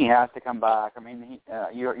 I think he has to come back. I mean,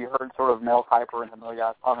 you heard sort of Mel Kiper and some other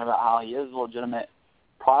guys talking about how he is a legitimate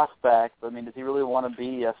prospect. But, I mean, does he really want to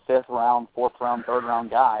be a 5th round, 4th round, 3rd round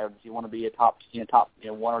guy, or does he want to be a top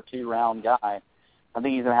 1 or 2 round guy? I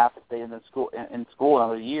think he's going to have to stay in school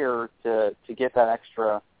another year to get that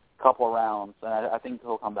extra couple of rounds, and I think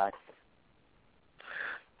he'll come back.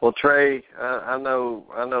 Well, Trey, I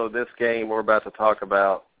know this game we're about to talk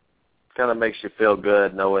about kind of makes you feel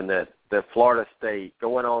good knowing that Florida State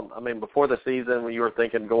going on. I mean, before the season when you were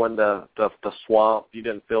thinking going to Swamp, you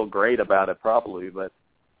didn't feel great about it probably, but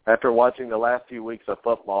after watching the last few weeks of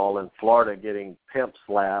football and Florida getting pimp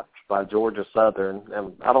slapped by Georgia Southern,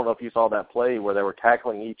 and I don't know if you saw that play where they were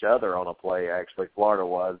tackling each other on a play, actually, Florida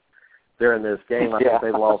was, during this game. I think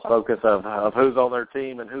they lost focus of who's on their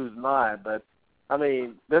team and who's not. But, I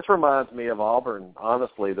mean, this reminds me of Auburn,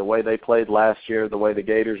 honestly, the way they played last year, the way the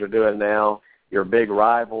Gators are doing now. You're a big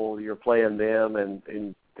rival, you're playing them,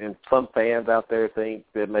 and some fans out there think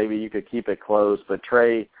that maybe you could keep it close. But,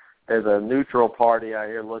 Trey, as a neutral party out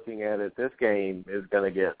here looking at it, this game is going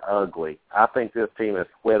to get ugly. I think this team has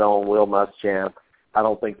quit on Will Muschamp. I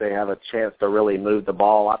don't think they have a chance to really move the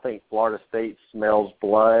ball. I think Florida State smells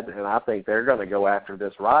blood, and I think they're going to go after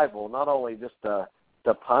this rival, not only just to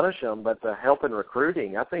punish them, but to help in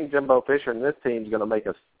recruiting. I think Jimbo Fisher and this team is going to make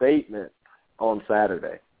a statement on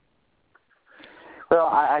Saturday. Well,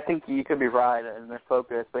 I think you could be right in their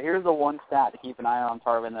focus, but here's the one stat to keep an eye on,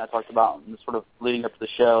 Tarvin, that I talked about sort of leading up to the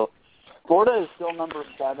show. Florida is still number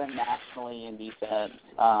 7 nationally in defense,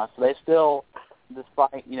 so they still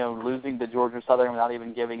despite, losing to Georgia Southern without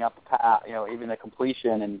even giving up a pass, even a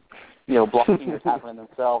completion and, blocking was happening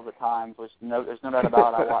themselves at times, which there's no doubt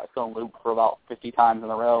about it. I watched on loop for about 50 times in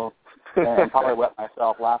a row and probably wet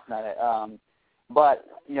myself laughing at it. But,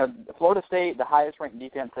 Florida State, the highest-ranked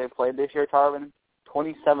defense they've played this year, Tarvin,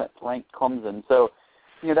 27th-ranked Clemson. So,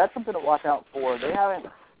 that's something to watch out for. They haven't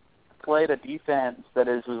played a defense that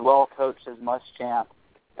is as well coached as Muschamp,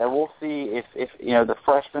 and we'll see if the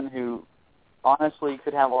freshman who honestly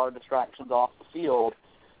could have a lot of distractions off the field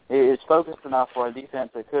is focused enough for a defense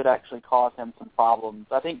that could actually cause him some problems.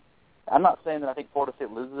 I'm not saying that I think Florida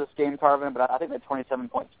State loses this game, Tarvin, but I think that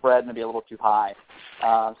 27-point spread may be a little too high.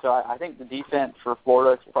 So I think the defense for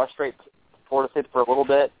Florida frustrates Florida State for a little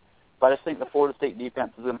bit, but I just think the Florida State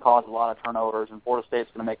defense is going to cause a lot of turnovers, and Florida State's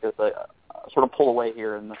going to make this a sort of pull away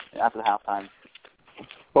here after the halftime.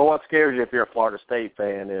 Well, what scares you if you're a Florida State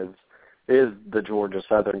fan is the Georgia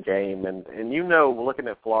Southern game. And looking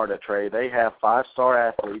at Florida, Trey, they have 5-star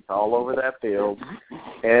athletes all over that field.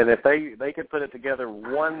 And if they could put it together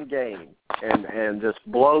one game and just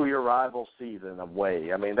blow your rival season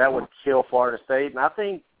away, I mean, that would kill Florida State. And I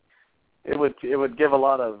think it would give a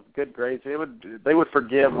lot of good grades. They would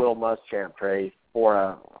forgive Will Muschamp, Trey, for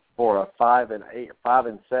a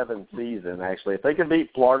 5-7 season. Actually, if they could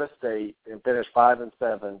beat Florida State and finish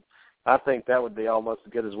 5-7, I think that would be almost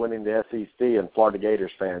as good as winning the SEC in Florida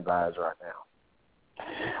Gators fans' eyes right now.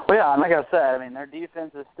 Well, yeah, and like I said, I mean, their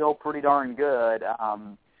defense is still pretty darn good,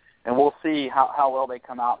 and we'll see how well they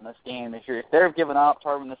come out in this game this year. If they've given up,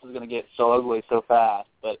 Tarvin, this is going to get so ugly so fast.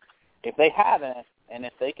 But if they haven't, and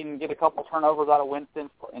if they can get a couple turnovers out of Winston,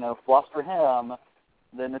 fluster him,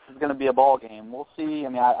 then this is going to be a ball game. We'll see. I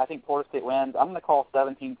mean, I think Florida State wins. I'm going to call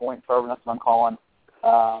 17 points, Tarvin. That's what I'm calling. So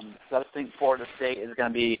I just think Florida State is going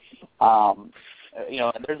to be,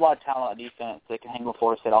 there's a lot of talent on defense that can hang with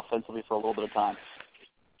Florida State offensively for a little bit of time.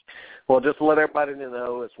 Well, just to let everybody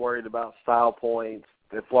know, it's worried about style points.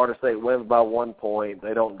 If Florida State wins by 1 point,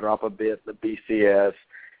 they don't drop a bit in the BCS.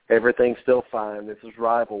 Everything's still fine. This is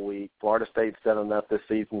rival week. Florida State's done enough this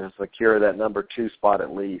season to secure that number 2 spot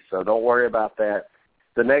at least, so don't worry about that.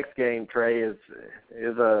 The next game, Trey, is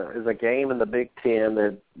a game in the Big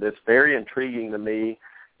Ten that's very intriguing to me.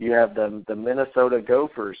 You have the Minnesota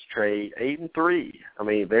Gophers, Trey, 8-3. I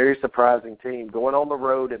mean, very surprising team going on the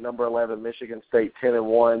road at number 11, Michigan State,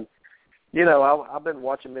 10-1. I've been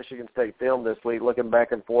watching Michigan State film this week, looking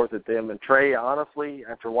back and forth at them. And Trey, honestly,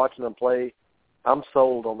 after watching them play, I'm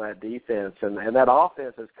sold on that defense, and that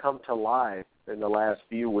offense has come to life in the last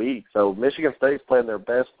few weeks. So Michigan State's playing their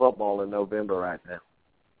best football in November right now.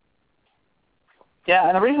 Yeah,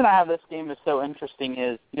 and the reason I have this game is so interesting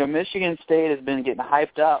is, Michigan State has been getting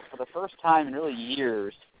hyped up for the first time in really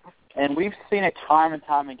years, and we've seen it time and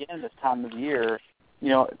time again this time of year.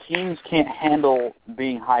 Teams can't handle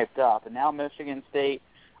being hyped up, and now Michigan State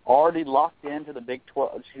already locked into the Big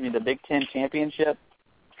 10 championship,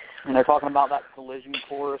 and they're talking about that collision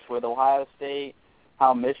course with Ohio State,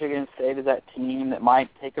 how Michigan State is that team that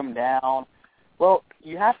might take them down. Well,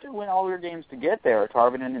 you have to win all your games to get there,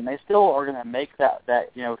 Tarvin, and they still are going to make that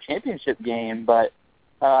championship game. But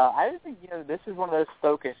I just think this is one of those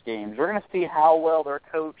focus games. We're going to see how well they're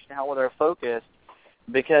coached and how well they're focused,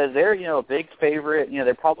 because they're a big favorite.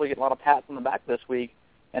 They probably get a lot of pats on the back this week,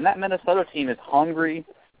 and that Minnesota team is hungry.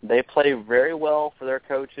 They play very well for their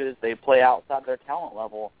coaches. They play outside their talent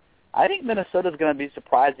level. I think Minnesota's going to be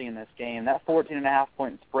surprising in this game. That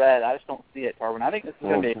 14.5-point spread, I just don't see it, Tarvin. I think this is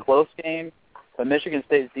going to be a close game. But Michigan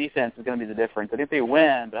State's defense is going to be the difference. I think they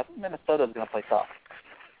win, but I think Minnesota is going to play tough.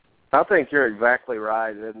 I think you're exactly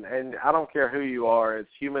right, and I don't care who you are. It's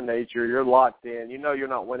human nature. You're locked in. You're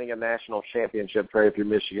not winning a national championship, Trey, if you're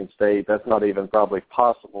Michigan State. That's not even probably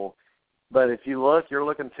possible. But if you look, you're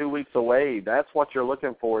looking 2 weeks away. That's what you're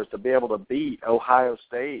looking for, is to be able to beat Ohio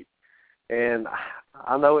State. And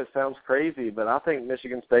I know it sounds crazy, but I think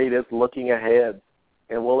Michigan State is looking ahead.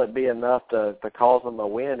 And will it be enough to cause them a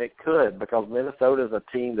win? It could, because Minnesota is a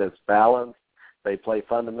team that's balanced. They play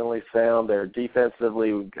fundamentally sound. They're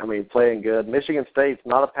defensively, playing good. Michigan State's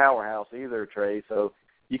not a powerhouse either, Trey, so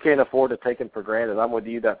you can't afford to take them for granted. I'm with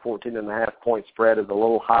you. That 14.5-point spread is a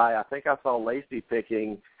little high. I think I saw Lacey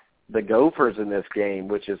picking the Gophers in this game,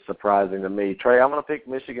 which is surprising to me. Trey, I'm going to pick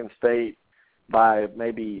Michigan State by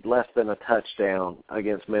maybe less than a touchdown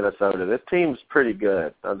against Minnesota. This team's pretty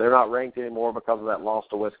good. They're not ranked anymore because of that loss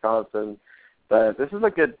to Wisconsin, but this is a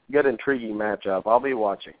good intriguing matchup. I'll be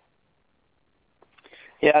watching.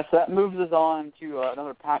 Yeah, so that moves us on to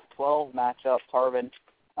another Pac-12 matchup, Tarvin,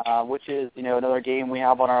 which is, another game we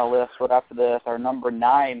have on our list right after this, our number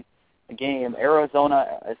 9 game.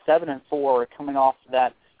 Arizona is 7-4, coming off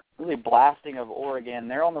that really blasting of Oregon.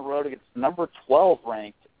 They're on the road against number 12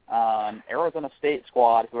 ranked Arizona State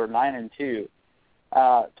squad, who are 9-2.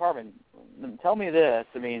 Tarvin, tell me this.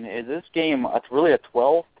 I mean, is this game really a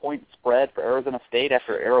 12-point spread for Arizona State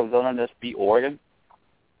after Arizona just beat Oregon?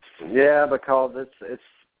 Yeah, because it's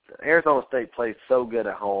Arizona State plays so good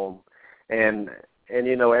at home, and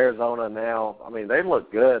you know, Arizona now, I mean, they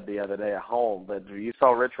look good the other day at home, but you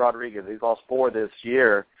saw Rich Rodriguez. He's lost 4 this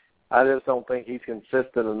year. I just don't think he's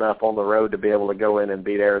consistent enough on the road to be able to go in and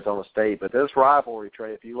beat Arizona State. But this rivalry,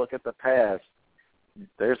 Trey, if you look at the past,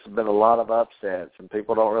 there's been a lot of upsets, and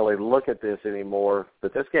people don't really look at this anymore.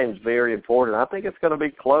 But this game's very important. I think it's going to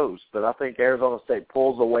be close, but I think Arizona State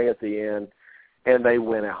pulls away at the end, and they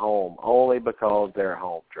win at home, only because they're at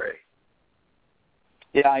home, Trey.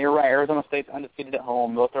 Yeah, you're right. Arizona State's undefeated at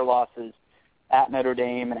home. Both their losses at Notre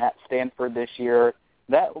Dame and at Stanford this year.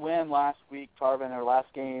 That win last week, Tarvin, their last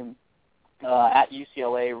game at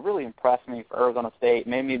UCLA, really impressed me for Arizona State,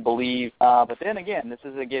 made me believe. But then again, this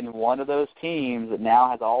is, again, one of those teams that now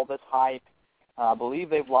has all this hype. I believe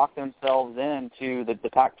they've locked themselves into the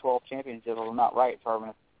Pac-12 championship, if I'm not right,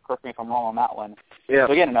 Tarvin. Correct me if I'm wrong on that one. Yeah.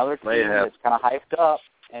 So, again, another team that's kind of hyped up,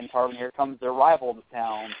 and Tarvin, here comes their rival to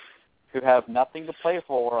town, who have nothing to play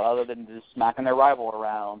for other than just smacking their rival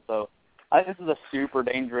around. So I think this is a super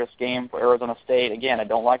dangerous game for Arizona State. Again, I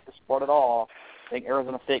don't like the sport at all. I think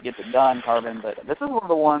Arizona State gets it done, Tarvin, but this is one of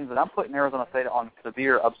the ones that I'm putting Arizona State on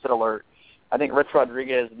severe upset alert. I think Rich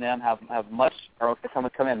Rodriguez and them have much, or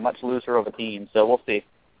come in much looser of a team, so we'll see.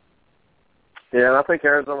 Yeah, and I think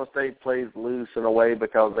Arizona State plays loose in a way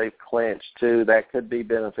because they've clinched, too. That could be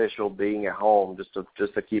beneficial being at home,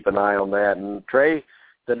 just to keep an eye on that. And, Trey,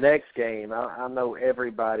 the next game, I know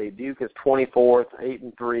everybody. Duke is 24th,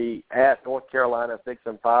 8-3 at North Carolina,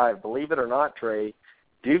 6-5. Believe it or not, Trey,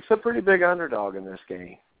 Duke's a pretty big underdog in this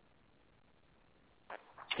game.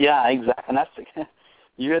 Yeah, exactly. And that's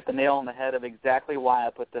you hit the nail on the head of exactly why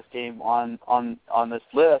I put this game on this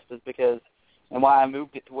list, is because, and why I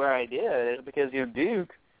moved it to where I did, is because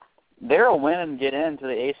Duke, they're a win and get into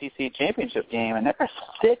the ACC championship game, and they're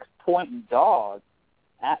a 6-point dog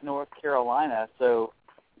at North Carolina. So,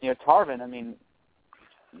 Tarvin, I mean,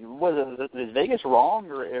 is Vegas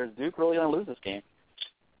wrong, or is Duke really going to lose this game?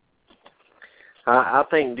 I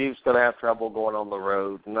think Duke's going to have trouble going on the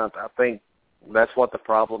road, and I think that's what the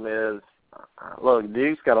problem is. Look,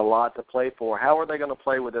 Duke's got a lot to play for. How are they going to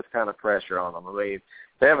play with this kind of pressure on them? I mean,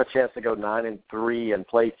 they have a chance to go 9-3 and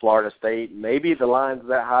play Florida State. Maybe the line's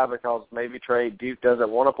that high because maybe Duke doesn't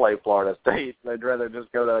want to play Florida State. They'd rather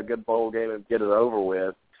just go to a good bowl game and get it over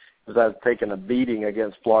with, besides taking a beating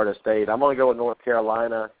against Florida State. I'm going to go with North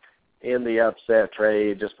Carolina in the upset,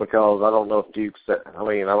 Trey, just because I don't know if Duke's – I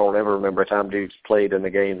don't ever remember a time Duke's played in a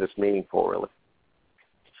game this meaningful, really.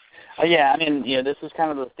 Yeah, this is kind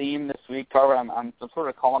of the theme this week, Tarvin. I'm sort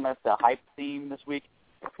of calling it the hype theme this week,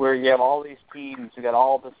 where you have all these teams who got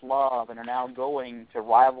all this love and are now going to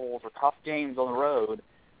rivals or tough games on the road,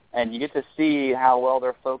 and you get to see how well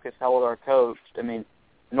they're focused, how well they're coached.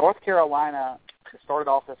 North Carolina started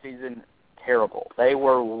off the season terrible. They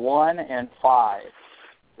were 1-5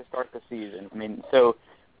 to start the season. So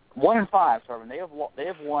 1-5, Tarvin. They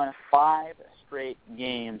have won 5 straight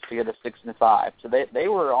games to get a 6-5. So they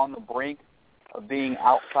were on the brink of being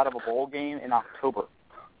outside of a bowl game in October,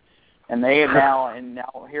 and they have now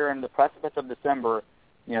here in the precipice of December,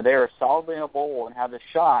 they are solidly in a bowl and have a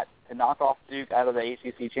shot to knock off Duke out of the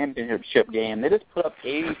ACC championship game. They just put up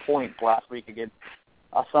 80 points last week against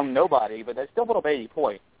some nobody, but they still put up 80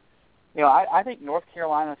 points. I think North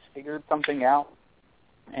Carolina's figured something out,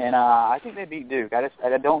 and I think they beat Duke.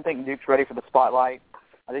 I don't think Duke's ready for the spotlight.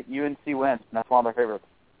 I think UNC wins, and that's one of their favorites.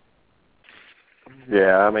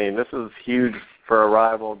 Yeah, this is huge for a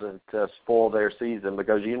rival to spoil their season,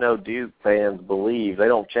 because Duke fans believe. They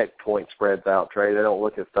don't check point spreads out, Trey. They don't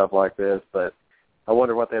look at stuff like this, but I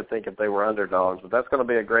wonder what they'd think if they were underdogs. But that's going to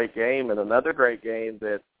be a great game, and another great game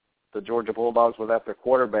that the Georgia Bulldogs without their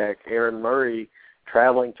quarterback, Aaron Murray,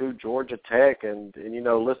 traveling to Georgia Tech, and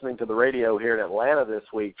listening to the radio here in Atlanta this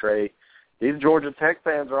week, Trey, these Georgia Tech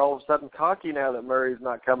fans are all of a sudden cocky now that Murray's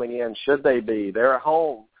not coming in. Should they be? They're at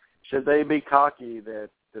home. Should they be cocky that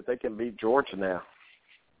they can beat Georgia now?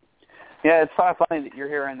 Yeah, it's kind of funny that you're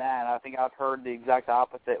hearing that. I think I've heard the exact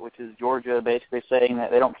opposite, which is Georgia basically saying that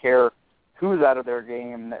they don't care who's out of their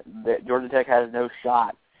game, that Georgia Tech has no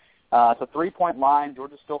shot. It's a 3-point line.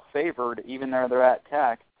 Georgia's still favored, even though they're at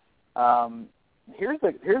Tech. Here's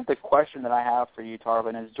the question that I have for you,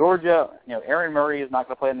 Tarvin. Is Georgia, Aaron Murray is not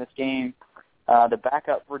going to play in this game. The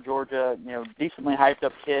backup for Georgia, decently hyped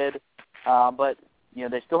up kid, but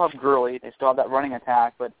they still have Gurley. They still have that running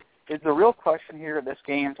attack. But is the real question here at this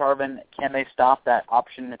game, Tarvin, can they stop that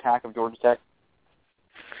option attack of Georgia Tech?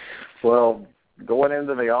 Well, going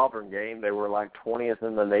into the Auburn game, they were like 20th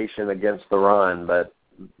in the nation against the run, but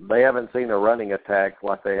they haven't seen a running attack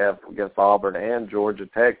like they have against Auburn and Georgia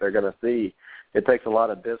Tech. They're going to see it takes a lot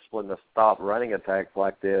of discipline to stop running attacks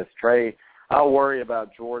like this. Trey, I worry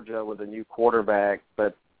about Georgia with a new quarterback,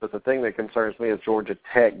 but the thing that concerns me is Georgia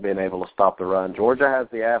Tech being able to stop the run. Georgia has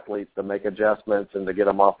the athletes to make adjustments and to get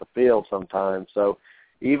them off the field sometimes. So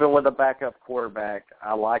even with a backup quarterback,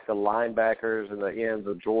 I like the linebackers and the ends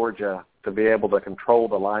of Georgia to be able to control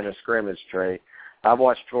the line of scrimmage, Trey. I've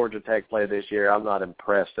watched Georgia Tech play this year. I'm not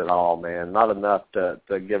impressed at all, man. Not enough to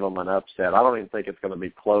give them an upset. I don't even think it's going to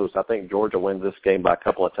be close. I think Georgia wins this game by a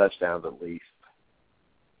couple of touchdowns at least.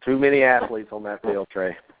 Too many athletes on that field,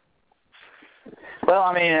 Trey. Well,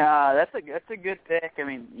 I mean, that's a good pick. I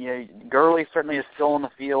mean, Gurley certainly is still on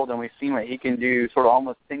the field, and we've seen what he can do sort of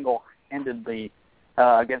almost single-handedly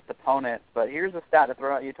against opponents. But here's a stat to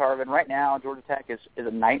throw at you, Tarvin. Right now, Georgia Tech is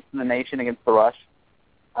a ninth in the nation against the rush.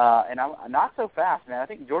 And I'm not so fast, man. I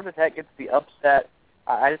think Georgia Tech gets the upset.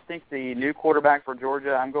 I just think the new quarterback for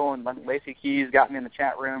Georgia, I'm going, Lacey Keys got me in the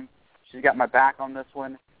chat room. She's got my back on this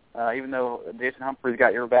one. Even though Jason Humphrey's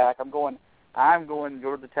got your back, I'm going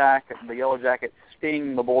Georgia Tech, the Yellow Jackets,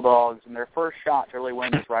 sting the Bulldogs in their first shot to really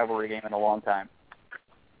win this rivalry game in a long time.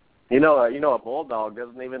 You know, a Bulldog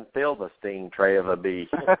doesn't even feel the sting, Trey, of a bee.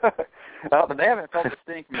 Well, but they haven't felt the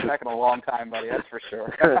sting from back in a long time, buddy, that's for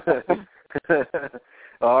sure.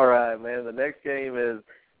 All right, man. The next game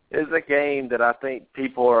is a game that I think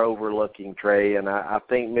people are overlooking, Trey, and I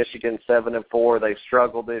think Michigan 7-4. They've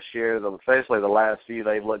struggled this year, especially the last few.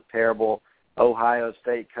 They've looked terrible. Ohio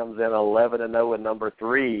State comes in 11-0 at number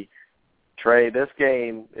 3. Trey, this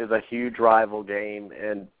game is a huge rival game,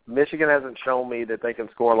 and Michigan hasn't shown me that they can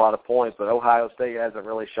score a lot of points, but Ohio State hasn't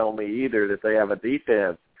really shown me either that they have a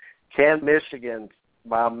defense. Can Michigan,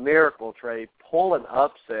 by a miracle, Trey, pull an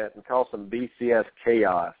upset and cause some BCS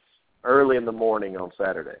chaos early in the morning on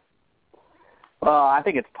Saturday? Well, I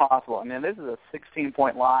think it's possible. I mean, this is a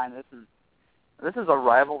 16-point line. This is a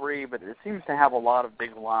rivalry, but it seems to have a lot of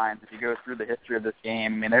big lines. If you go through the history of this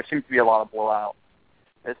game, I mean, there seems to be a lot of blowouts.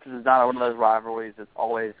 This is not one of those rivalries that's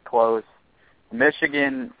always close.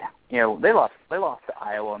 Michigan, they lost to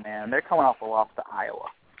Iowa, man. They're coming off a loss to Iowa.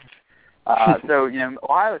 So,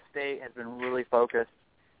 Ohio State has been really focused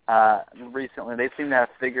recently. They seem to have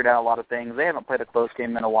figured out a lot of things. They haven't played a close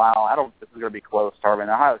game in a while. I don't think this is going to be close,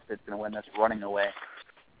 Tarvin. Ohio State's going to win this running away.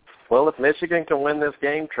 Well, if Michigan can win this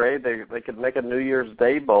game, Trey, they could make a New Year's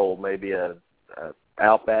Day Bowl, maybe a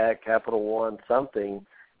Outback, Capital One, something.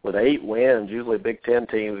 With 8 wins, usually Big Ten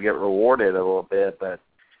teams get rewarded a little bit, but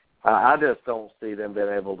I just don't see them being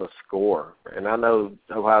able to score. And I know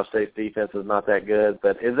Ohio State's defense is not that good,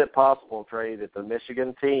 but is it possible, Trey, that the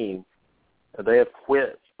Michigan team, they have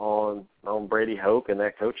quit on Brady Hoke and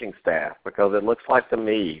that coaching staff? Because it looks like to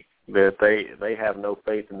me that they have no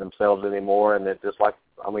faith in themselves anymore, and it's just like,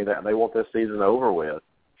 they want this season over with.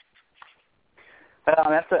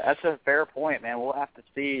 That's a fair point, man. We'll have to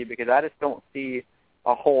see, because I just don't see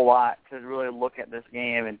a whole lot to really look at this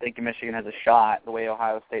game and think Michigan has a shot the way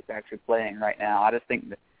Ohio State's actually playing right now. I just think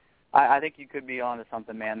I think you could be onto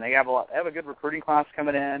something, man. They have a good recruiting class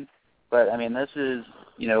coming in, but this is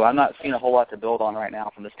I'm not seeing a whole lot to build on right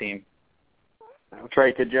now from this team.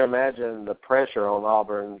 Trey, could you imagine the pressure on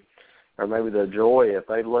Auburn, or maybe the joy if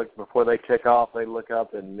they look before they kick off, they look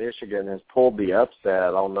up and Michigan has pulled the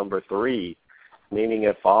upset on number 3. Meaning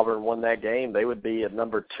if Auburn won that game, they would be at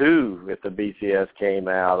number 2 if the BCS came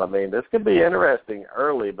out. This could be interesting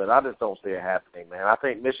early, but I just don't see it happening, man. I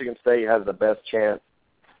think Michigan State has the best chance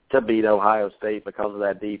to beat Ohio State because of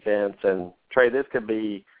that defense. And, Trey, this could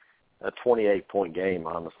be a 28-point game,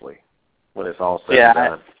 honestly, when it's all said and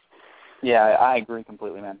done. I agree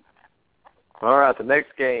completely, man. All right, the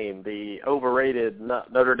next game, the overrated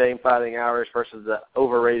Notre Dame Fighting Irish versus the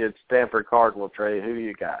overrated Stanford Cardinal. Trey, who do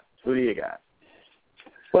you got?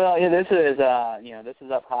 Well, this is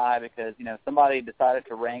up high because somebody decided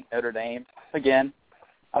to rank Notre Dame again.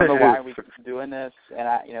 I don't know why we keep doing this, and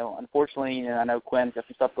unfortunately, I know Quinn's got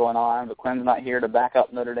some stuff going on, but Quinn's not here to back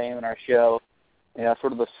up Notre Dame in our show.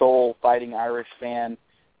 Sort of the sole Fighting Irish fan.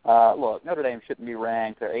 Look, Notre Dame shouldn't be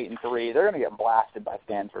ranked. They're 8-3. They're going to get blasted by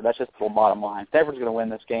Stanford. That's just the bottom line. Stanford's going to win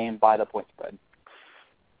this game by the point spread.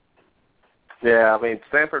 Yeah,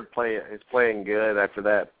 Stanford is playing good after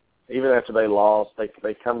that. Even after they lost,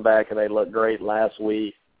 they come back and they look great last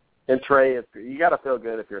week. And, Trey, you got to feel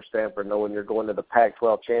good if you're Stanford knowing you're going to the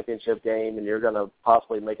Pac-12 championship game and you're going to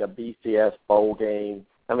possibly make a BCS bowl game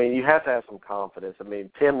I mean, you have to have some confidence. I mean,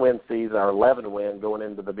 10-win season or 11-win going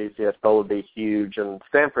into the BCS Bowl would be huge, and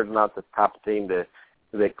Stanford's not the type of team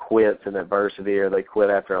that quits in adversity or they quit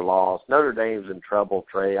after a loss. Notre Dame's in trouble,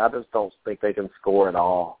 Trey. I just don't think they can score at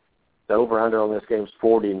all. The over-under on this game is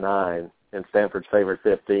 49, and Stanford's favored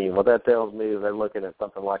 15. What that tells me is they're looking at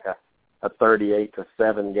something like a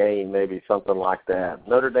 38-7 game, maybe something like that.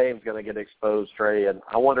 Notre Dame's going to get exposed, Trey, and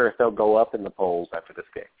I wonder if they'll go up in the polls after this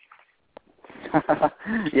game.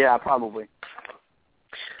 Yeah, probably.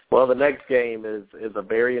 Well, the next game is a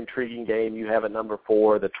very intriguing game. You have at number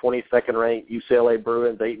 4, the 22nd ranked UCLA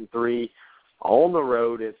Bruins, 8-3. On the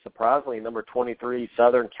road, it's surprisingly number 23,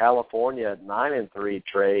 Southern California at 9-3,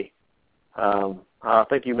 Trey. I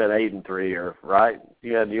think you meant 8-3, or right?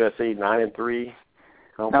 You had USC 9-3.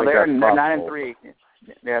 No, they're 9-3.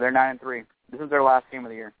 Yeah, they're 9-3. This is their last game of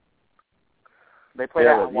the year. They played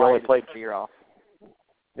out Hawaii to the year off.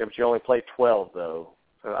 Yeah, but you only played 12 though.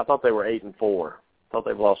 I thought they were 8-4. I thought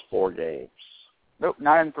they've lost 4 games. Nope,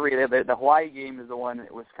 9-3. The Hawaii game is the one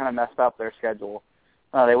that was kind of messed up their schedule.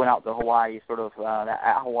 They went out to Hawaii, sort of that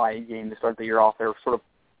at Hawaii game to start the year off. Their sort of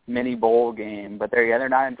mini bowl game, but they're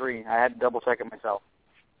 9-3. I had to double check it myself.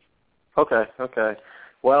 Okay.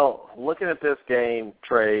 Well, looking at this game,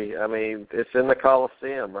 Trey, I mean, it's in the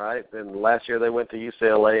Coliseum, right? And last year they went to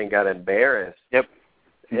UCLA and got embarrassed. Yep.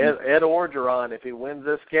 Ed Orgeron, if he wins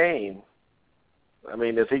this game, I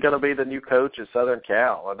mean, is he going to be the new coach at Southern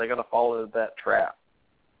Cal? Are they going to fall into that trap?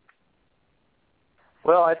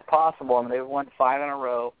 Well, it's possible. I mean, they've won 5 in a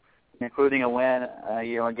row, including a win,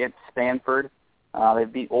 against Stanford. They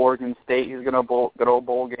beat Oregon State, who's going to good old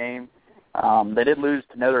bowl game. They did lose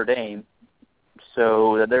to Notre Dame,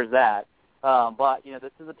 so there's that. But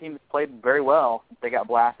this is a team that's played very well since they got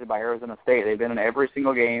blasted by Arizona State. They've been in every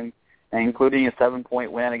single game, including a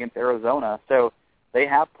 7-point win against Arizona. So they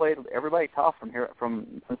have played everybody tough since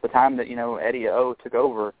the time that Eddie O took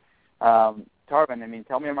over. Tarvin, I mean,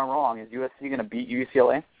 tell me if I'm wrong. Is USC going to beat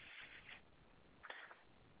UCLA?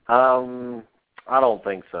 I don't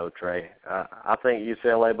think so, Trey. I think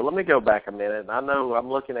UCLA, but let me go back a minute. I know I'm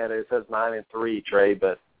looking at it. It says 9-3, Trey,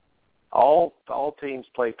 but all teams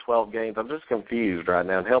play 12 games. I'm just confused right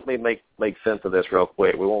now. Help me make sense of this real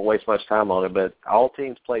quick. We won't waste much time on it, but all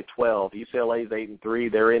teams play 12. UCLA's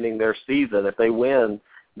 8-3. They're ending their season. If they win,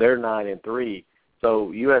 they're 9-3.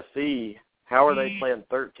 So USC, how are they playing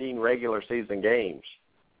 13 regular season games?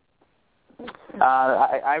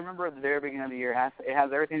 I remember at the very beginning of the year, it has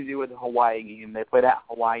everything to do with the Hawaii game. They played at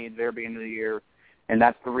Hawaii at the very beginning of the year, and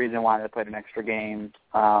that's the reason why they played an extra game.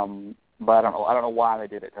 But I don't know why they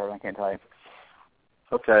did it, Tarvin. I can't tell you.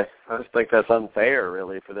 Okay. I just think that's unfair,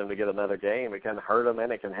 really, for them to get another game. It can hurt them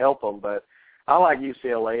and it can help them. But I like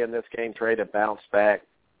UCLA in this game, Trey, to bounce back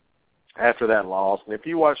after that loss. And if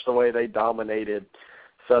you watch the way they dominated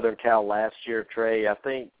Southern Cal last year, Trey, I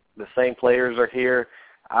think the same players are here.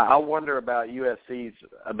 I wonder about USC's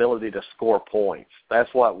ability to score points.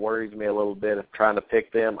 That's what worries me a little bit of trying to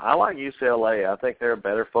pick them. I like UCLA. I think they're a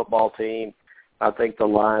better football team. I think the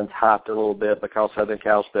line's hyped a little bit because Southern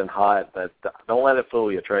Cal's been hot, but don't let it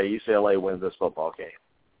fool you, Trey. UCLA wins this football game.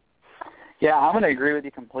 Yeah, I'm going to agree with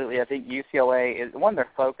you completely. I think UCLA is, one, they're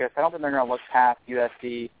focused. I don't think they're going to look past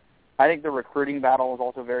USC. I think the recruiting battle is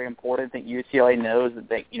also very important. I think UCLA knows that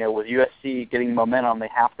they, with USC getting momentum, they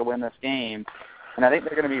have to win this game. And I think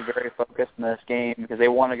they're going to be very focused in this game because they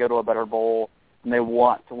want to go to a better bowl and they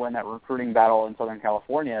want to win that recruiting battle in Southern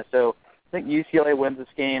California. So I think UCLA wins this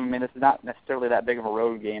game. I mean, this is not necessarily that big of a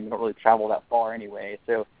road game. They don't really travel that far anyway.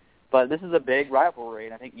 So, but this is a big rivalry,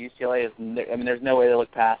 and I think UCLA is. I mean, there's no way to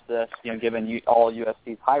look past this, given all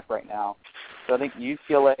USC's hype right now. So I think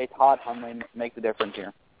UCLA, Todd Hundley, make the difference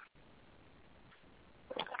here.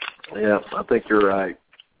 Yeah, I think you're right.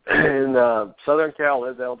 And Southern Cal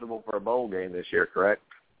is eligible for a bowl game this year, correct?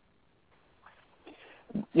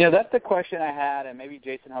 That's the question I had, and maybe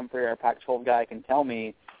Jason Humphrey, our Pac-12 guy, can tell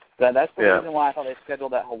me. That's the reason why I thought they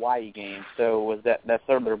scheduled that Hawaii game. So was that's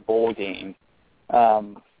sort of their bowl game.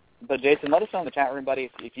 But Jason, let us know in the chat room,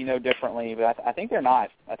 buddy, if you know differently. But I think they're not.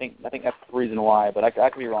 I think that's the reason why. But I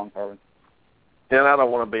could be wrong, Tarvin. Yeah, and I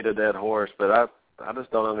don't want to beat a dead horse, but I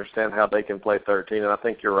just don't understand how they can play 13. And I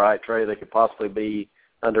think you're right, Trey. They could possibly be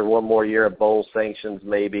under one more year of bowl sanctions,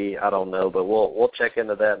 maybe. I don't know, but we'll check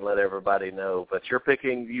into that and let everybody know. But you're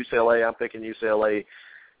picking UCLA. I'm picking UCLA.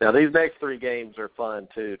 Now, these next 3 games are fun,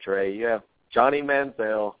 too, Trey. You have Johnny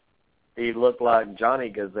Manziel. He looked like Johnny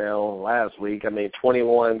Gazelle last week. I mean,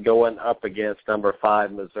 21 going up against number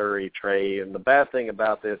 5 Missouri, Trey. And the bad thing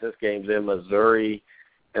about this game's in Missouri.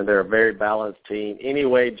 and they're a very balanced team.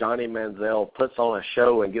 Anyway, Johnny Manziel puts on a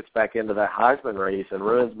show and gets back into that Heisman race and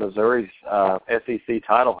ruins Missouri's SEC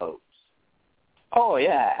title hopes. Oh,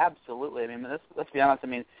 yeah, absolutely. I mean, let's be honest. I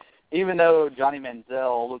mean, even though Johnny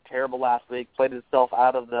Manziel looked terrible last week, played himself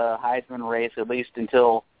out of the Heisman race, at least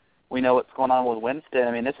until we know what's going on with Winston,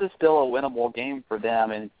 I mean, this is still a winnable game for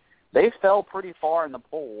them. And they fell pretty far in the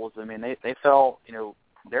polls. I mean, they fell,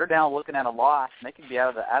 they're down looking at a loss, and they could be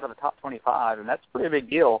out of the top 25, and that's a pretty big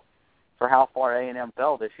deal for how far A&M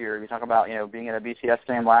fell this year. You talk about, being in a BCS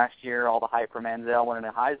game last year, all the hype for Manziel winning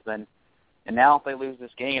a Heisman, and now if they lose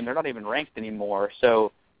this game, they're not even ranked anymore,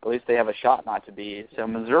 so at least they have a shot not to be. So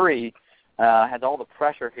Missouri has all the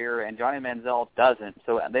pressure here, and Johnny Manziel doesn't,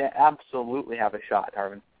 so they absolutely have a shot,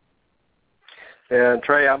 Tarvin. And,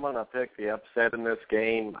 Trey, I'm going to pick the upset in this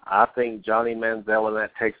game. I think Johnny Manziel and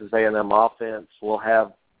that Texas A&M offense will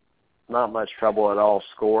have not much trouble at all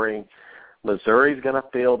scoring. Missouri's going to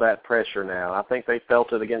feel that pressure now. I think they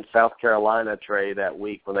felt it against South Carolina, Trey, that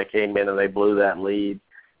week when they came in and they blew that lead.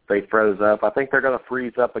 They froze up. I think they're going to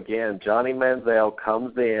freeze up again. Johnny Manziel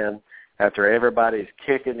comes in after everybody's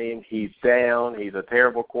kicking him. He's down. He's a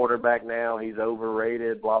terrible quarterback now. He's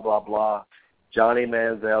overrated, blah, blah, blah. Johnny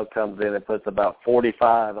Manziel comes in and puts about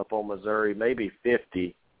 45 up on Missouri, maybe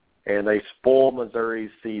 50, and they spoil Missouri's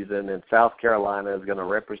season, and South Carolina is going to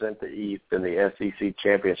represent the East in the SEC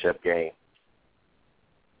championship game.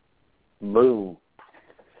 Boom.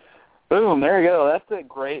 Boom, there you go. That's a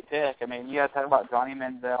great pick. I mean, you guys talk about Johnny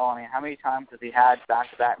Manziel. I mean, how many times has he had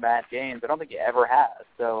back-to-back bad games? I don't think he ever has.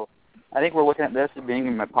 So I think we're looking at this as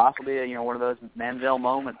being possibly, one of those Manziel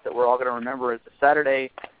moments that we're all going to remember. It's a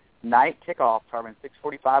Saturday night kickoff, Tarvin,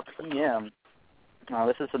 6:45 p.m.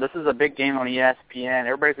 This is a big game on ESPN.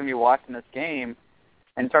 Everybody's going to be watching this game.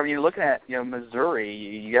 And Tarvin, you're looking at Missouri.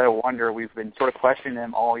 You got to wonder. We've been sort of questioning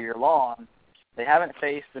them all year long. They haven't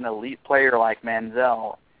faced an elite player like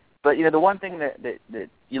Manziel. But the one thing that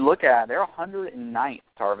you look at, they're 109th,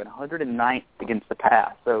 Tarvin, 109th against the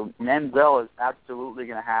pass. So Manziel is absolutely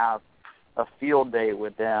going to have a field day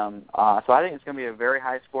with them. So I think it's going to be a very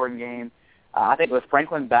high-scoring game. I think with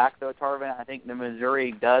Franklin back, though, Tarvin, I think the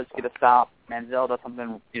Missouri does get a stop. Manziel does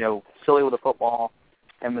something, silly with the football,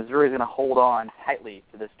 and Missouri is going to hold on tightly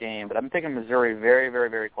to this game. But I'm thinking Missouri very, very,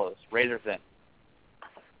 very close. Razor thin.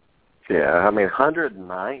 Yeah, I mean,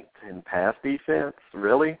 109th in pass defense?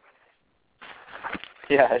 Really?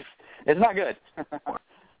 Yeah, it's not good.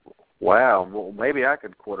 Wow. Well, maybe I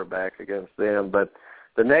could quarterback against them, but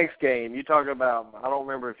the next game, you talk about, I don't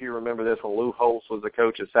remember if you remember this when Lou Holtz was the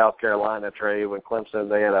coach of South Carolina, Trey, when Clemson,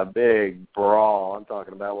 they had a big brawl. I'm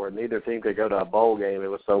talking about where neither team could go to a bowl game.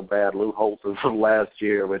 It was so bad. Lou Holtz was from last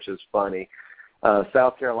year, which is funny.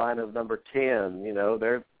 South Carolina's number 10.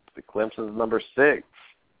 Clemson's number 6.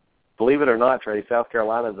 Believe it or not, Trey, South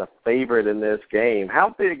Carolina's a favorite in this game.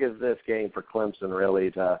 How big is this game for Clemson, really,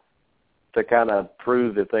 to kind of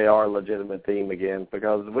prove that they are a legitimate team again?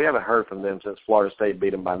 Because we haven't heard from them since Florida State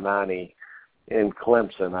beat them by 90 in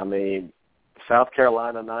Clemson. I mean, South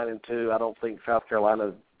Carolina 9-2. I don't think South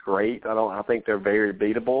Carolina's great. I think they're very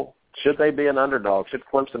beatable. Should they be an underdog? Should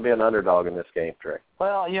Clemson be an underdog in this game, Trey?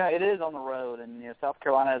 Well, it is on the road, and South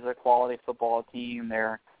Carolina is a quality football team.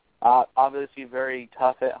 They're obviously very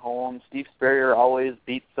tough at home. Steve Spurrier always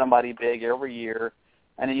beats somebody big every year.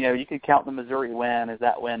 And, you could count the Missouri win as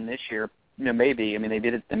that win this year. Maybe. I mean, they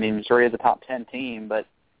did it. I mean, Missouri is a top 10 team. But,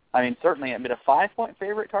 I mean, certainly, a 5-point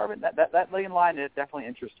favorite, Tarvin, that leading line is definitely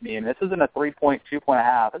interests me. And this isn't a 3-point,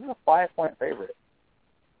 2.5. This is a 5-point favorite.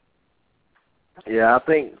 Yeah, I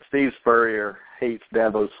think Steve Spurrier hates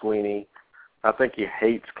Dabo Swinney. I think he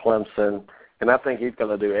hates Clemson. And I think he's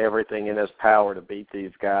going to do everything in his power to beat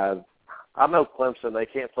these guys. I know Clemson, they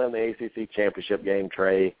can't play in the ACC championship game,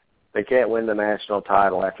 Trey. They can't win the national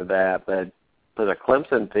title after that. But the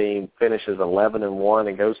Clemson team finishes 11-1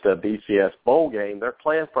 and goes to a BCS bowl game, they're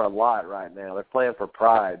playing for a lot right now. They're playing for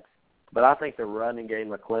pride. But I think the running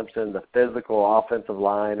game of Clemson, the physical offensive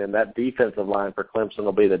line, and that defensive line for Clemson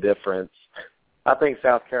will be the difference. I think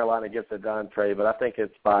South Carolina gets it done, Trey, but I think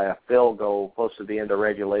it's by a field goal close to the end of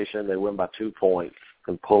regulation. They win by 2 points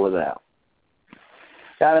and pull it out.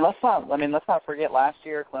 Yeah, let's not forget last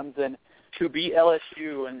year Clemson, to beat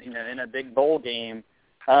LSU in a big bowl game.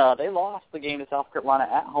 They lost the game to South Carolina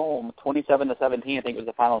at home, 27-17. I think was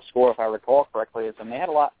the final score, if I recall correctly. And they had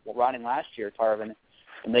a lot riding last year, Tarvin,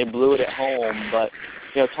 and they blew it at home. But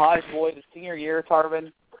Taj Boyd, his senior year,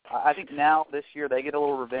 Tarvin, I think now this year they get a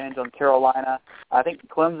little revenge on Carolina. I think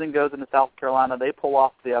Clemson goes into South Carolina. They pull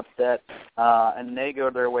off the upset, and they go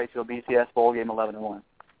their way to a BCS bowl game 11-1.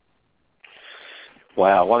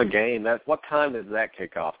 Wow, what a game! What time does that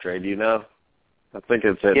kick off, Trey? Do you know? I think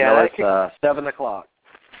it's at 7 o'clock.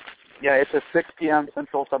 Yeah, it's a 6 p.m.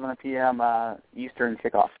 Central, 7 p.m. Eastern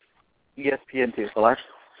kickoff. ESPN 2. Well,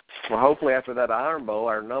 hopefully after that Iron Bowl,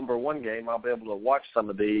 our number one game, I'll be able to watch some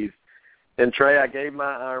of these. And, Trey, I gave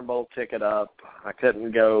my Iron Bowl ticket up. I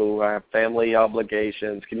couldn't go. I have family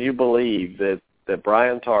obligations. Can you believe that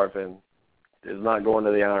Brian Tarvin is not going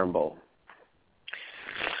to the Iron Bowl?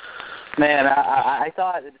 Man, I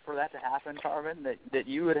thought that for that to happen, Tarvin, that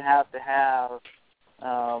you would have to have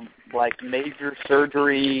like major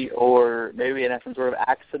surgery or maybe some sort of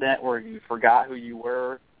accident where you forgot who you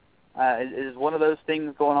were. Is one of those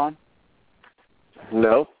things going on?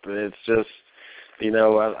 Nope. It's just,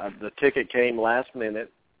 the ticket came last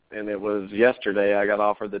minute, and it was yesterday I got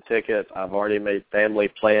offered the ticket. I've already made family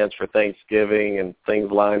plans for Thanksgiving and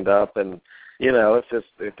things lined up. And,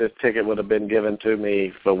 if this ticket would have been given to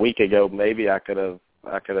me a week ago, maybe I could have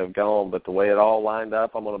gone. But the way it all lined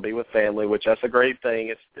up, I'm going to be with family, which that's a great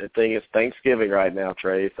thing. It's Thanksgiving right now,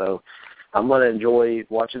 Trey. So I'm going to enjoy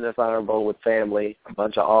watching this Iron Bowl with family, a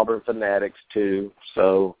bunch of Auburn fanatics too.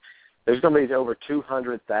 So there's going to be over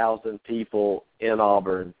 200,000 people in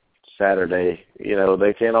Auburn Saturday.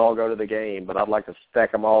 They can't all go to the game, but I'd like to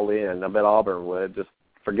stack them all in. I bet Auburn would. Just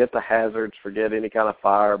forget the hazards, forget any kind of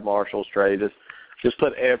fire marshals, Trey. Just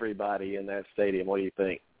put everybody in that stadium. What do you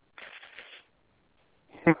think?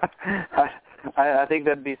 I think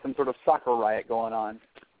that'd be some sort of soccer riot going on.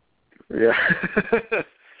 Yeah.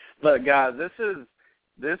 But guys, this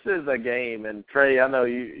is a game, and Trey, I know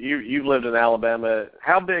you've lived in Alabama.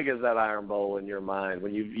 How big is that Iron Bowl in your mind?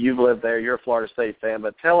 When you've lived there, you're a Florida State fan,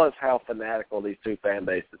 but tell us how fanatical these two fan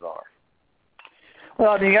bases are.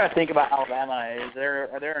 Well, you got to think about Alabama. There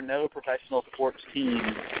are no professional sports teams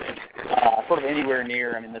sort of anywhere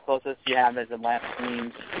near. I mean, the closest you have is Atlanta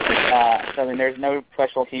teams. There's no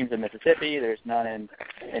professional teams in Mississippi. There's none in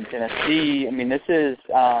Tennessee. I mean, this is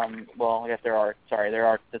I guess there are. Sorry, there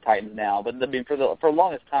are the Titans now, but for the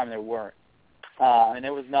longest time there weren't. And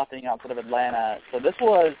there was nothing outside of Atlanta. So this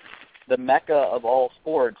was the mecca of all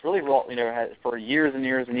sports. Really, for years and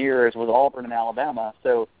years and years was Auburn and Alabama.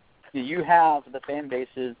 So you have the fan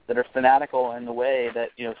bases that are fanatical in the way that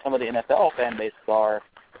some of the NFL fan bases are,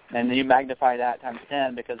 and then you magnify that times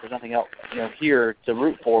 10 because there's nothing else here to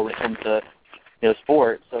root for when it comes to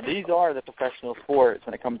sports. So these are the professional sports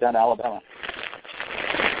when it comes down to Alabama.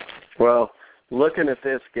 Well, looking at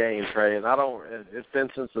this game, Trey, and it's been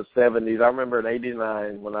since the 70s. I remember in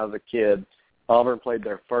 '89 when I was a kid, Auburn played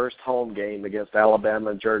their first home game against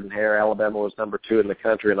Alabama and Jordan-Hare. Alabama was number 2 in the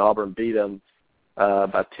country, and Auburn beat them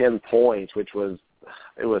by 10 points, it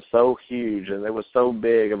was so huge, and it was so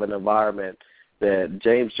big of an environment that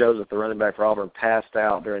James Joseph, the running back for Auburn, passed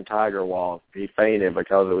out during Tiger Walk. He fainted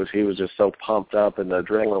because he was just so pumped up and the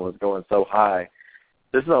adrenaline was going so high.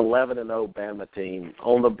 This is an 11-0 Bama team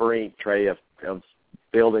on the brink, Trey, of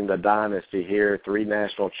building the dynasty here, 3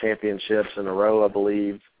 national championships in a row, I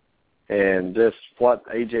believe. And just what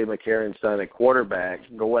A.J. McCarron's done at quarterback,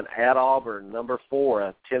 going at Auburn, number 4,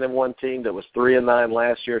 a 10-1 team that was 3-9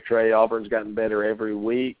 last year. Trey, Auburn's gotten better every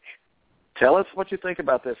week. Tell us what you think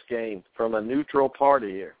about this game from a neutral party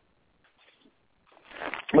here.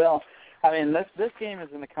 Well, I mean, this game is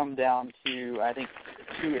going to come down to, I think,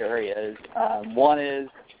 2 areas. One is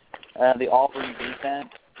the Auburn defense.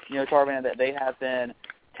 Tarvin, that they have been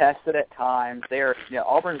tested at times.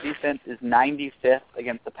 Auburn's defense is 95th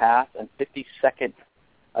against the pass and 52nd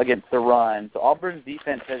against the run. So Auburn's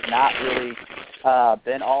defense has not really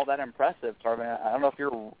been all that impressive, Tarvin. I don't know if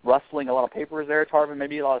you're rustling a lot of papers there, Tarvin.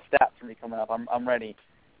 Maybe a lot of stats for me coming up. I'm ready.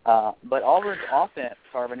 But Auburn's offense,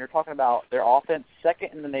 Tarvin, you're talking about their offense,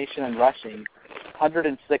 2nd in the nation in rushing,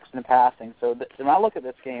 106th in passing. So when I look at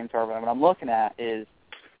this game, Tarvin, what I'm looking at is,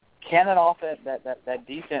 can that offense, that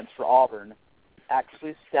defense for Auburn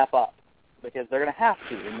actually step up? Because they're going to have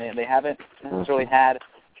to, and they haven't necessarily had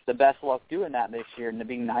the best luck doing that this year, and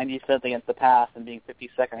being 95th against the pass and being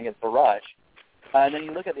 52nd against the rush. And then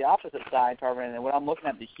you look at the opposite side, Tarvin, and what I'm looking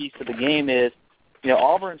at the keys to the game is,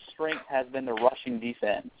 Auburn's strength has been the rushing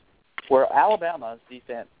defense, where Alabama's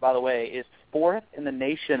defense, by the way, is 4th in the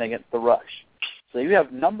nation against the rush. So you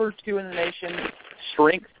have number 2 in the nation,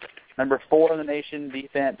 strength, number 4 in the nation,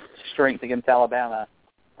 defense, strength against Alabama.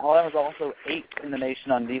 Alabama's also 8th in the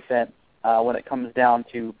nation on defense when it comes down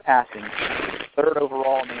to passing, 3rd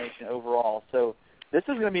overall in the nation overall. So this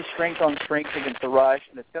is going to be strength on strength against the rush,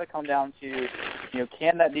 and it's going to come down to,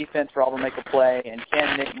 can that defense for Auburn make a play, and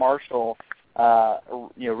can Nick Marshall,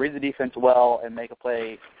 read the defense well and make a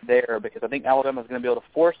play there? Because I think Alabama's going to be able to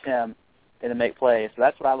force him to make plays. So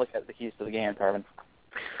that's what I look at the keys to the game, Tarvin.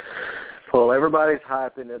 Well, everybody's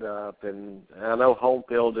hyping it up, and I know home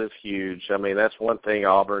field is huge. I mean, that's one thing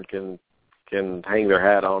Auburn can hang their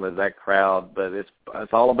hat on is that crowd, but it's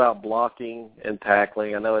all about blocking and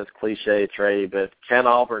tackling. I know it's cliche, Trey, but can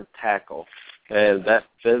Auburn tackle? And that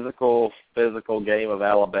physical game of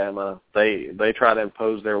Alabama, they try to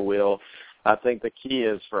impose their will. I think the key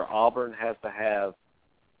is for Auburn has to have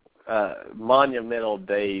monumental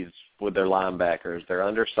days with their linebackers. They're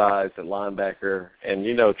undersized at linebacker. And,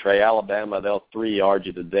 Trey, Alabama, they'll 3-yard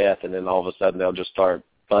you to death, and then all of a sudden they'll just start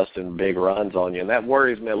busting big runs on you. And that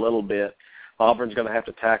worries me a little bit. Auburn's going to have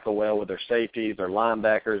to tackle well with their safeties, their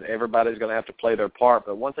linebackers. Everybody's going to have to play their part.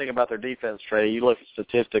 But one thing about their defense, Trey, you look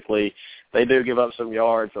statistically, they do give up some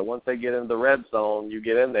yards. But once they get into the red zone, you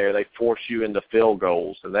get in there, they force you into field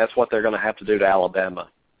goals. And that's what they're going to have to do to Alabama.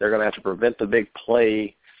 They're going to have to prevent the big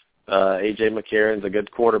play. A.J. McCarron's a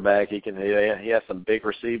good quarterback. He has some big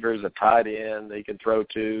receivers, a tight end he can throw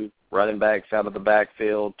to, running backs out of the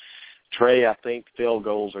backfield. Trey, I think field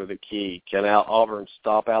goals are the key. Can Auburn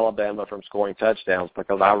stop Alabama from scoring touchdowns?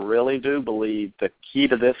 Because I really do believe the key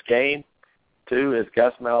to this game, too, is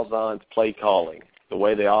Gus Malzahn's play calling, the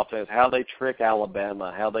way the offense, how they trick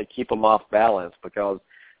Alabama, how they keep them off balance, because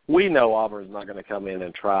we know Auburn's not going to come in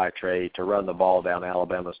and try, Trey, to run the ball down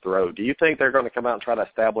Alabama's throat. Do you think they're going to come out and try to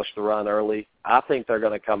establish the run early? I think they're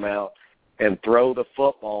going to come out and throw the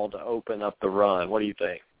football to open up the run. What do you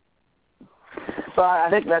think? So I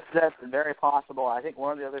think that's very possible. I think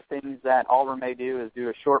one of the other things that Auburn may do is do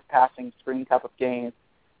a short passing screen type of game.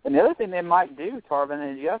 And the other thing they might do,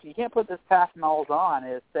 Tarvin, is you can't put this past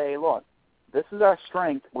Malzahn, is say, look, this is our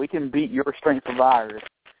strength. We can beat your strength of ours,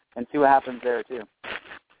 and see what happens there, too.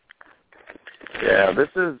 Yeah,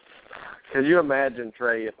 can you imagine,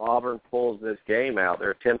 Trey, if Auburn pulls this game out?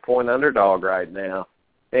 They're a 10-point underdog right now.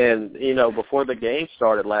 And, before the game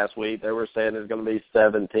started last week, they were saying it's going to be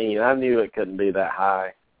 17. I knew it couldn't be that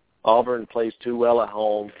high. Auburn plays too well at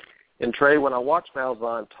home. And, Trey, when I watch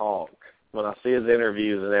Malzahn talk, when I see his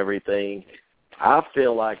interviews and everything, I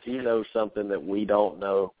feel like he knows something that we don't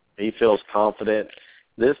know. He feels confident.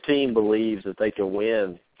 This team believes that they can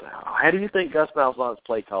win. How do you think Gus Malzahn's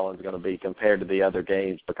play calling is going to be compared to the other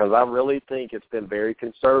games? Because I really think it's been very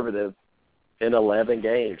conservative in 11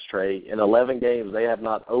 games, Trey. In 11 games, they have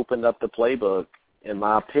not opened up the playbook, in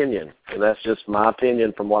my opinion. And that's just my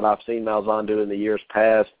opinion from what I've seen Malzahn do in the years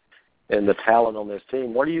past and the talent on this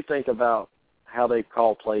team. What do you think about how they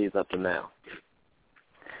call plays up to now?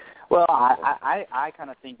 Well, I kind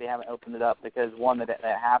of think they haven't opened it up because, one, they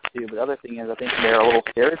have to. But the other thing is I think they're a little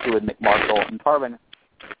scared to with Nick Marshall. And Tarvin,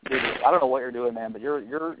 dude, I don't know what you're doing, man, but you're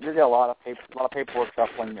got a lot of paperwork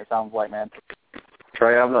shuffling, it sounds like, man.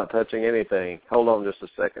 Trey, I'm not touching anything. Hold on just a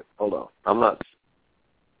second. Hold on. I'm not.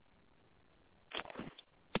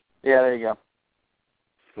 Yeah, there you go.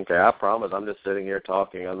 Okay, I promise. I'm just sitting here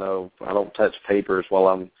talking. I know I don't touch papers while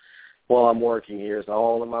I'm working here. It's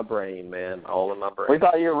all in my brain, man. All in my brain. We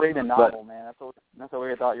thought you were reading a novel, man. That's what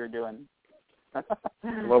we thought you were doing.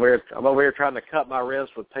 I'm over here trying to cut my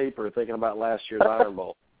wrist with paper, thinking about last year's Iron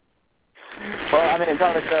Bowl. Well, I mean,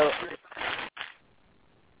 probably so.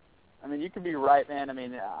 I mean, you could be right, man. I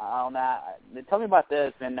mean, on that. Tell me about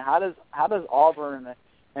this, man. How does Auburn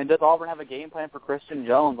and does Auburn have a game plan for Christian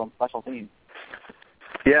Jones on special teams?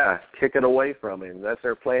 Yeah, kick it away from him. That's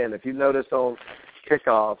their plan. If you notice on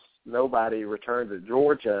kickoffs, nobody returns at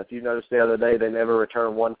Georgia. If you noticed the other day, they never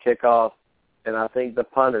returned one kickoff. And I think the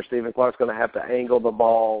punter, Stephen Clark's going to have to angle the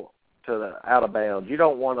ball to the out of bounds. You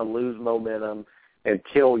don't want to lose momentum and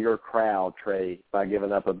kill your crowd, Trey, by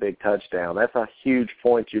giving up a big touchdown. That's a huge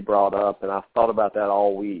point you brought up, and I've thought about that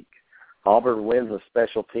all week. Auburn wins a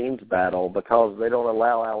special teams battle because they don't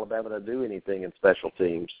allow Alabama to do anything in special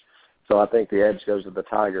teams. So I think the edge goes to the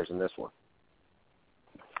Tigers in this one.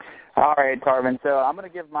 All right, Tarvin. So I'm going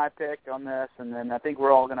to give my pick on this, and then I think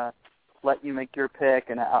we're all going to let you make your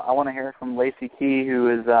pick. And I want to hear from Lacey Key,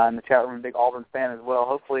 who is in the chat room, a big Auburn fan as well.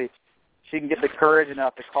 Hopefully she can get the courage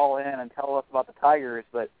enough to call in and tell us about the Tigers.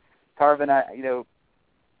 But, Tarvin,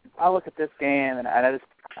 I look at this game, and I just,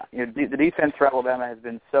 the defense for Alabama has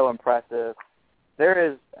been so impressive. They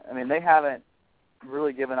haven't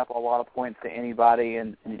really given up a lot of points to anybody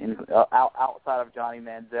outside of Johnny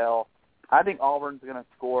Manziel. I think Auburn's going to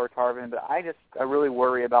score, Tarvin, but I really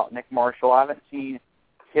worry about Nick Marshall. I haven't seen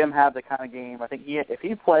him have the kind of game. I think if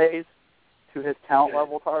he plays to his talent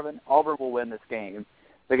level, Tarvin, Auburn will win this game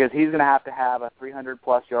because he's going to have a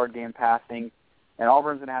 300-plus yard game passing, and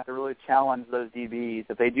Auburn's going to have to really challenge those DBs.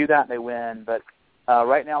 If they do that, they win. But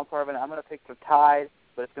right now, Tarvin, I'm going to pick the Tide,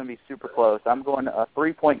 but it's going to be super close. I'm going a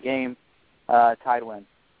 3-point game, Tide win.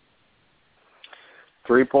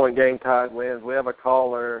 3-point game Tide wins. We have a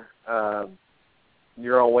caller.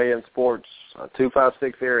 You're on Weigh In Sports,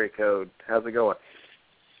 256 area code. How's it going?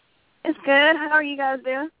 It's good. How are you guys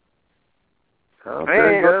doing? Oh,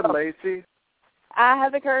 very good, Lacey. I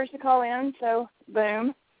have the courage to call in, so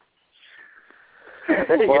boom.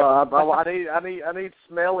 Well, I need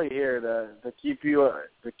Smelly here to keep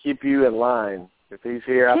you in line. If he's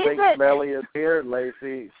here, I think Smelly is here,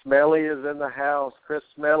 Lacey. Smelly is in the house. Chris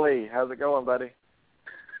Smelly, how's it going, buddy?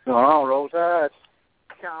 Going on, Roll Tide.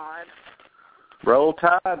 God. Roll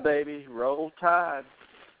Tide, baby. Roll Tide.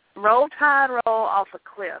 Roll Tide, roll off a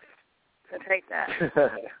cliff. So take that.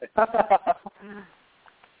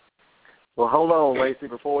 Well, hold on, Lacey.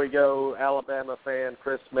 Before we go, Alabama fan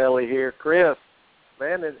Chris Smelly here. Chris,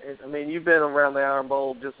 man, I mean, you've been around the Iron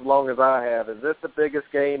Bowl just as long as I have. Is this the biggest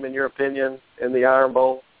game, in your opinion, in the Iron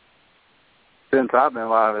Bowl? Since I've been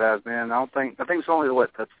alive, it has been. I think it's only,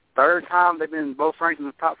 the third time they've been both ranked in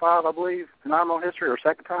the top 5, I believe, in Iron Bowl history, or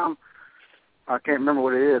second time. I can't remember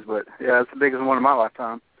what it is, but, yeah, it's the biggest one in my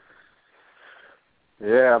lifetime.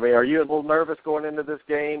 Yeah, I mean, are you a little nervous going into this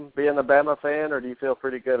game, being a Bama fan, or do you feel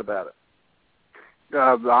pretty good about it?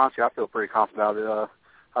 Honestly, I feel pretty confident about it.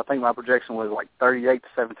 I think my projection was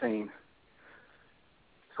 38-17.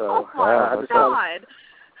 So, oh, God.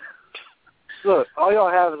 Look, all y'all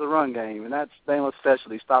have is a run game, and that's Bama's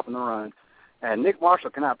specialty, stopping the run. And Nick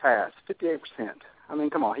Marshall cannot pass, 58%. I mean,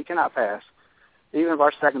 come on, he cannot pass. Even if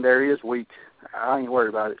our secondary is weak, I ain't worried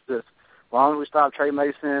about it. Just as long as we stop Trey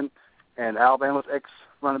Mason and Alabama's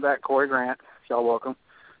ex-running back, Corey Grant, if y'all welcome,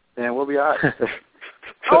 then we'll be all right.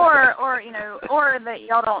 or that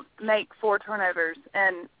y'all don't make 4 turnovers.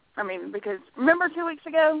 And, I mean, because remember 2 weeks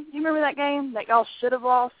ago? You remember that game that y'all should have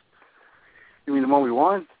lost? You mean the one we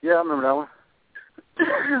won? Yeah, I remember that one.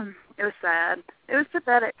 It was sad. It was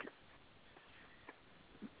pathetic.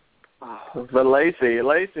 But Lacey,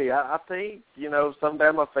 I think, some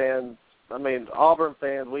Bama fans, I mean, Auburn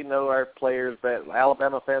fans, we know our players, but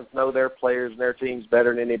Alabama fans know their players and their teams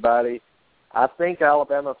better than anybody. I think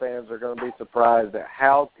Alabama fans are going to be surprised at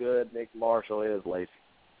how good Nick Marshall is, Lacey.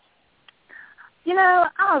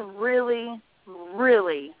 I really,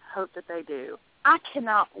 really hope that they do. I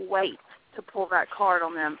cannot wait to pull that card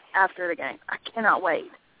on them after the game. I cannot wait.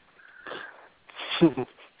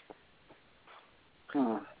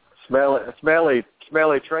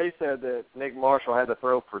 Smelly, Trey said that Nick Marshall had to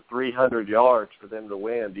throw for 300 yards for them to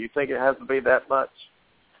win. Do you think it has to be that much?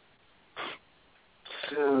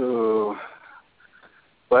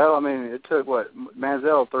 Well, I mean, it took,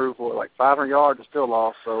 Manziel threw for 500 yards and still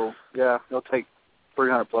lost, so, yeah, he'll take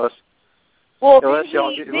 300 plus. Well, didn't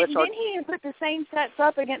he put the same sets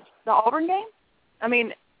up against the Auburn game? I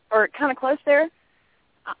mean, or kind of close there?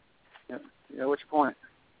 Yeah, what's your point?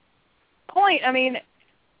 I mean,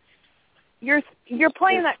 you're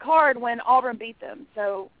playing that card when Auburn beat them,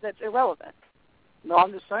 so that's irrelevant. No,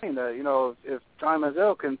 I'm just saying that, if Johnny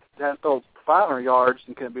Manziel can throw 500 yards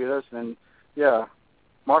and can't beat us, then, yeah,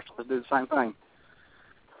 Marshall will do the same thing.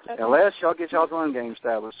 Okay. Unless y'all get y'all's run game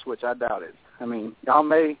established, which I doubt it. I mean,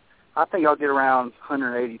 I think y'all get around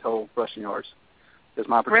 180 total rushing yards is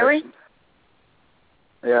my projection. Really?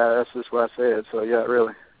 Yeah, that's just what I said, so, yeah,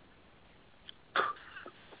 really.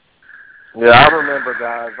 Yeah, I remember,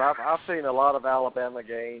 guys. I've seen a lot of Alabama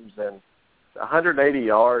games, and 180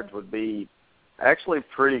 yards would be actually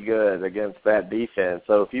pretty good against that defense.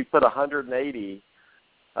 So if you put 180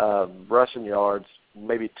 rushing yards,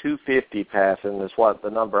 maybe 250 passing is what the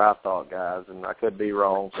number I thought, guys, and I could be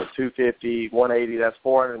wrong. So 250, 180, that's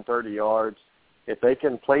 430 yards. If they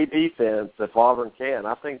can play defense, if Auburn can,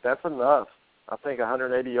 I think that's enough. I think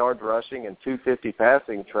 180 yards rushing and 250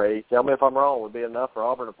 passing, Trey, tell me if I'm wrong, would be enough for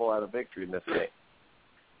Auburn to pull out a victory in this game.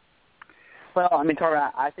 Well, I mean,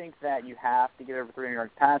 Tarvin, I think that you have to get over 300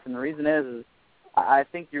 yards passing. The reason is I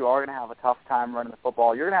think you are going to have a tough time running the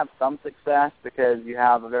football. You're going to have some success because you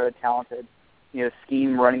have a very talented,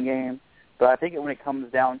 scheme running game. But I think when it comes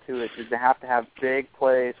down to it, is they have to have big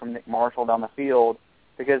plays from Nick Marshall down the field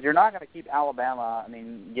because you're not going to keep Alabama. I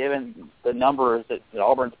mean, given the numbers that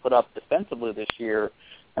Auburn's put up defensively this year,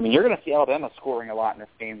 I mean, you're going to see Alabama scoring a lot in this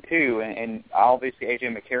game too. And obviously A.J.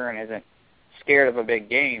 McCarron isn't scared of a big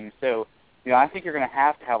game. So, I think you're going to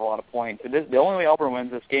have a lot of points. The only way Auburn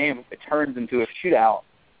wins this game is if it turns into a shootout,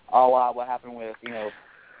 a la what happened with,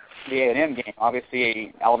 the A&M game.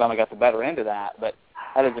 Obviously, Alabama got the better end of that, but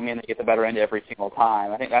that doesn't mean they get the better end every single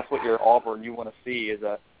time. I think that's what your Auburn you want to see is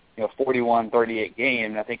a 41-38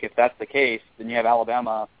 game. And I think if that's the case, then you have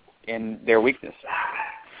Alabama in their weakness.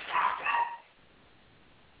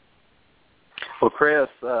 Well, Chris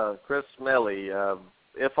Smelly,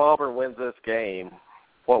 if Auburn wins this game,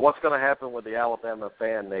 what's going to happen with the Alabama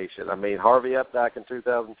fan nation? I mean, Harvey Updike in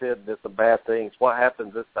 2010 did some bad things. What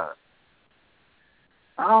happens this time?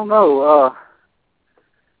 I don't know.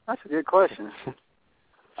 That's a good question.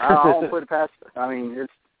 I don't put it past. I mean,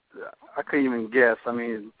 I couldn't even guess. I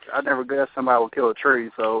mean, I never guessed somebody would kill a tree,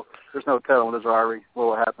 so there's no telling this Harvey what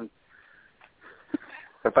will happen.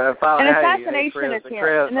 Assassination is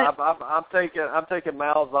here. Chris, I'm taking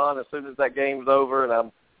Malzahn as soon as that game's over,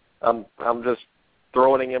 and I'm just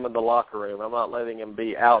throwing him in the locker room. I'm not letting him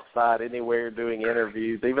be outside anywhere doing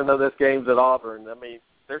interviews, even though this game's at Auburn. I mean,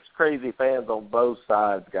 there's crazy fans on both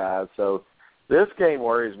sides, guys. So this game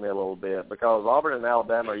worries me a little bit because Auburn and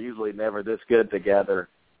Alabama are usually never this good together.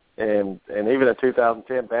 And even in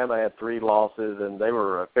 2010, Bama had 3 losses, and they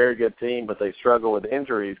were a very good team, but they struggled with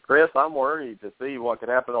injuries. Chris, I'm worried to see what could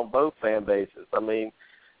happen on both fan bases. I mean,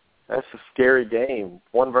 that's a scary game.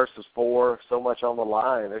 1 versus 4, so much on the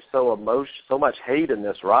line. There's so much hate in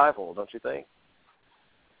this rival, don't you think?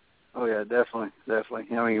 Oh, yeah, definitely. I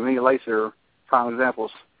mean, me and Lacey are prime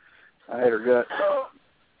examples. I hate her gut.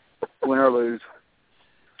 Win or lose.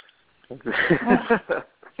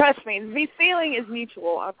 Trust me, the feeling is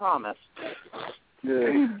mutual, I promise.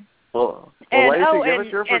 Yeah. Well, Lacey, give us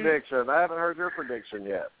your prediction. I haven't heard your prediction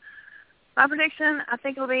yet. My prediction, I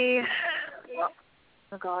think it'll be,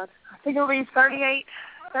 I think it'll be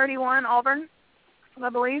 38-31 Auburn, I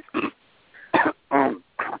believe. Go ahead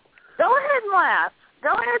and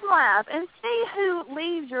laugh and see who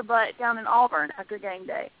leaves your butt down in Auburn after game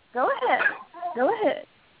day. Go ahead.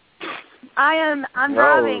 I'm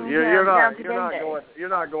driving down to game day. You're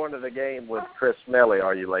not going to the game with Chris Smelly,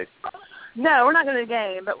 are you, Lacey? No, we're not going to the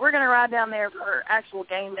game, but we're going to ride down there for actual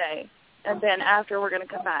game day, and then after we're going to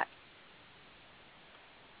come back.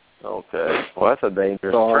 Okay. Well, that's a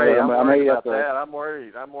dangerous trade. I'm worried about that. I'm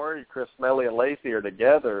worried Chris Smelly and Lacey are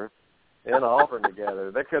together in Auburn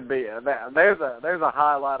together. There could be there's a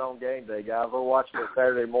highlight on game day, guys. We're watching it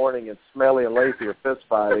Saturday morning, and Smelly and Lacey are fist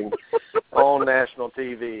fighting on national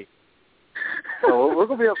TV. So we're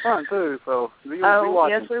gonna be up front too. So be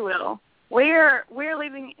watching. Yes, we will. We're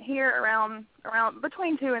leaving here around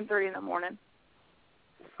between 2 and 3 in the morning.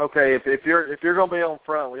 Okay, if you're gonna be on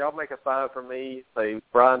front, will y'all make a sign for me? Say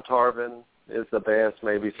Brian Tarvin is the best,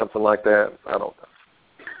 maybe something like that. I don't know.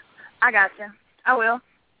 I got you. I will.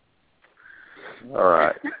 All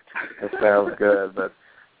right, that sounds good.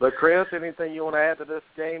 But Chris, anything you want to add to this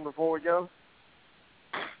game before we go?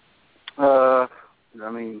 I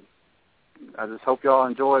mean, I just hope y'all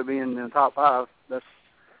enjoy being in the top 5. That's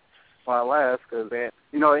why I laugh, because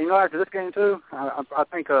after this game too, I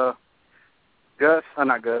think Gus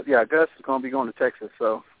is going to be going to Texas.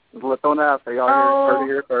 So let's throw that out there. Y'all heard it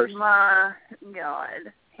here first. Oh my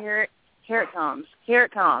God! Here it comes. My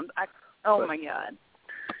God!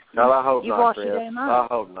 No, I hope not, Chris. I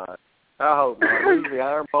hope not. Lose the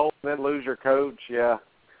Iron Bowl and then lose your coach. Yeah,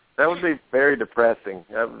 that would be very depressing.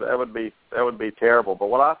 That would be terrible. But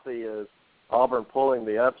what I see is Auburn pulling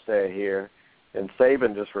the upset here, and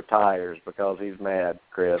Saban just retires because he's mad,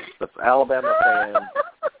 Chris. The Alabama fans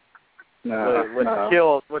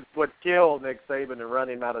would kill Nick Saban and run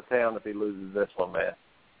him out of town if he loses this one, man.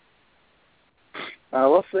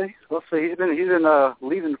 We'll see. He's been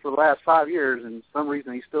leaving for the last 5 years, and for some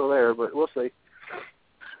reason he's still there, but we'll see.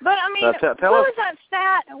 But I mean, what was that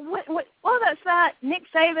stat? What was that stat? Nick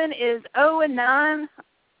Saban is 0-9,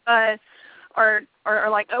 or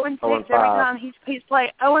like 0-6 every time he's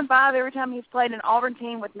played. 0-5 every time he's played an Auburn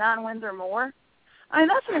team with 9 wins or more. I mean,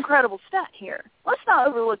 that's an incredible stat here. Let's not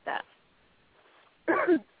overlook that.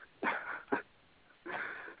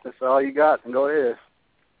 That's all you got, and go ahead.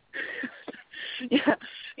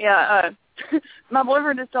 Yeah. My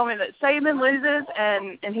boyfriend just told me that Saban loses,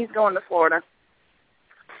 and he's going to Florida.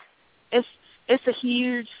 It's a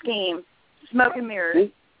huge scheme, smoke and mirrors.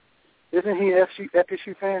 Isn't he an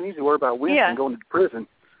FSU fan? He's worried about Winston going to prison.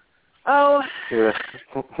 Oh. Yeah.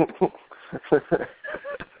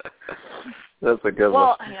 That's a good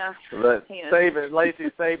one. Yeah. But Lacey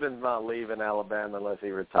Saban's not leaving Alabama unless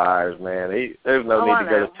he retires, man. There's no need to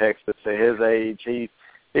go to Texas at his age. He's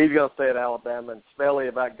going to stay at Alabama. And Smelly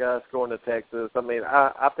about Gus going to Texas. I mean,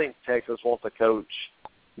 I think Texas wants a coach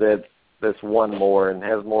that's won more and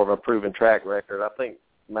has more of a proven track record. I think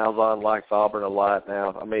Malzahn likes Auburn a lot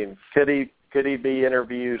now. I mean, could he be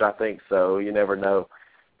interviewed? I think so. You never know.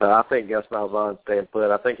 But I think Gus Malzahn's staying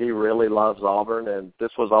put. I think he really loves Auburn, and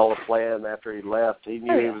this was all a plan after he left. He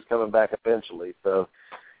knew he was coming back eventually. So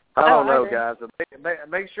I don't know, guys.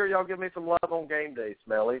 Make sure y'all give me some love on game day,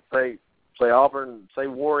 Smelly. Say Auburn, say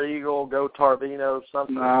War Eagle, go Tarvino,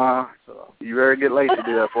 something. Nah, you better get Lacey to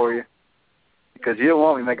do that for you. Because you don't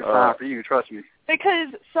want me to make a sign for you, trust me. Because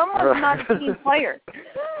someone's not a team player.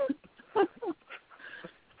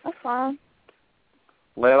 That's fine.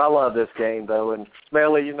 Man, I love this game, though. And,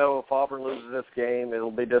 Smelly, you know, if Auburn loses this game,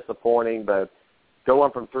 it'll be disappointing. But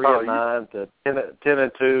going from 3-9 to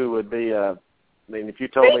 10-2 would be, I mean, if you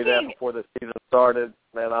told me that before the season started,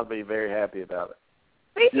 man, I'd be very happy about it.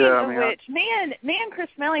 Speaking of which, me and Chris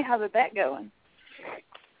Smelly have a bet going.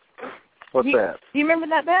 What's that? Do you remember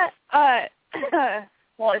that bet?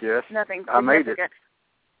 Well, it's nothing. I made it.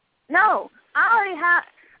 No, I already have.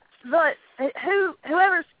 But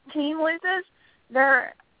whoever's team loses,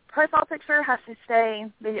 their profile picture has to stay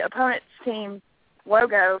the opponent's team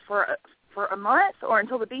logo for a month or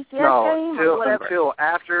until the BCS game or whatever. Until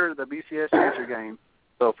after the BCS championship game.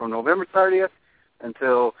 So from November 30th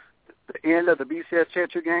until the end of the BCS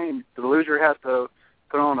championship game, the loser has to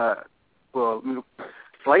put on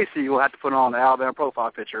Lacey will have to put on the Alabama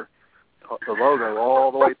profile picture, the logo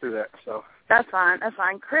all the way through that. So that's fine.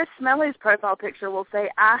 Chris Smelly's profile picture will say,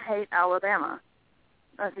 "I hate Alabama."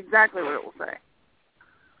 That's exactly what it will say.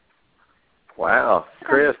 Wow.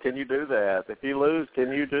 Chris, can you do that? If you lose,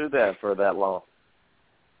 can you do that for that long?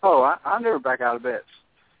 Oh, I never back out of bets.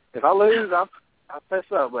 If I lose, I'll fess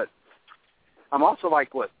up. But I'm also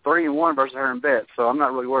 3-1 versus her in bets, so I'm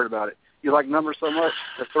not really worried about it. You like numbers so much,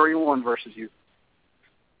 the 3-1 versus you.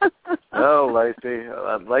 Oh,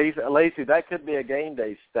 Lacey, that could be a game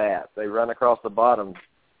day stat. They run across the bottom.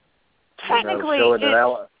 Technically,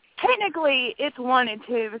 it's 1 and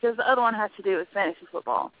 2 because the other one has to do with fantasy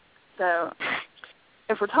football. So,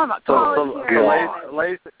 if we're talking about college here,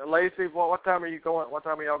 Lacey, what time are you going? What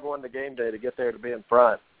time are y'all going to game day to get there to be in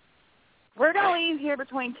front? We're gonna leave here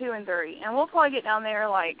between 2 and 3, and we'll probably get down there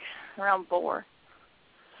around 4.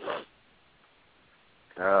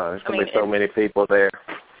 Oh, there's gonna be so many people there.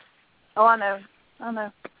 Oh, I know.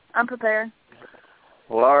 I'm prepared.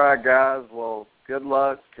 Well, all right, guys. Well, good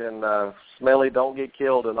luck, and Smelly, don't get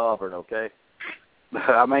killed in Auburn, okay?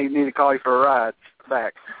 I may need to call you for a ride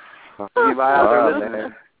back. Anybody out there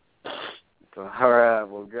listening? All right.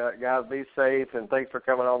 Well, guys, be safe, and thanks for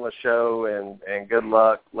coming on the show, and good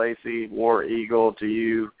luck, Lacey, War Eagle, to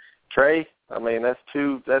you. Trey, I mean, that's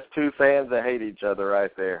two fans that hate each other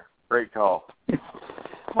right there. Great call. I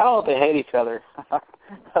don't know if they hate each other.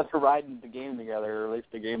 They're riding the game together, or at least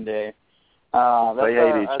the game day. They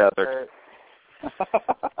hate each other.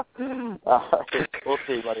 We'll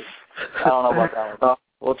see, buddy. I don't know about that one.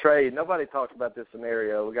 Well, Trey, nobody talks about this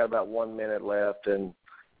scenario. We got about 1 minute left, and,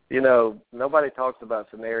 nobody talks about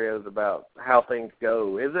scenarios about how things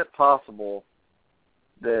go. Is it possible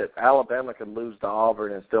that Alabama could lose to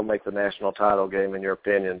Auburn and still make the national title game, in your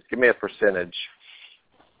opinion? Give me a percentage.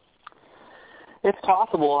 It's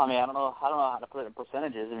possible. I mean, I don't know how to put it in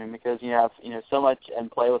percentages. I mean, because you have so much in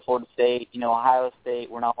play with Florida State. Ohio State,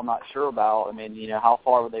 I'm not sure about. I mean, how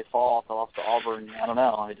far would they fall if they lost to Auburn? I don't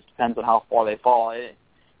know. It just depends on how far they fall.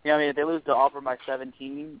 If they lose to Auburn by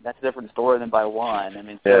 17, that's a different story than by 1. I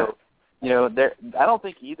mean, so I don't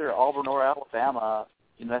think either Auburn or Alabama,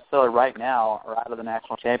 necessarily right now, are out of the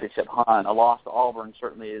national championship hunt. A loss to Auburn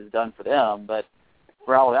certainly is done for them, but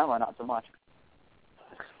for Alabama, not so much.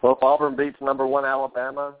 Well, if Auburn beats number 1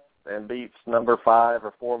 Alabama and beats number 5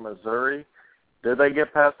 or 4 Missouri, do they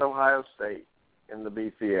get past Ohio State in the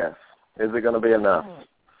BCS? Is it going to be enough?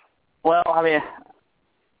 Well, I mean,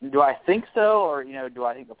 do I think so, or do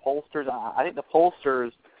I think the pollsters? I think the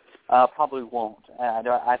pollsters probably won't.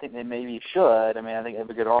 I think they maybe should. I mean, I think they have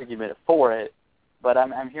a good argument for it. But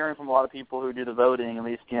I'm hearing from a lot of people who do the voting. At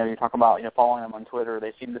least you're talking about following them on Twitter.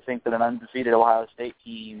 They seem to think that an undefeated Ohio State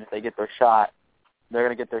team, if they get their shot, they're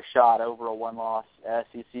going to get their shot over a one-loss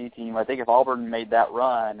SEC team. I think if Auburn made that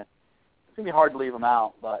run, it's going to be hard to leave them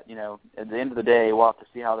out. But, at the end of the day, we'll have to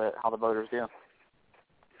see how the voters do.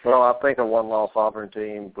 Well, I think a one-loss Auburn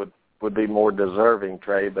team would be more deserving,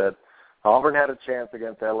 Trey. But Auburn had a chance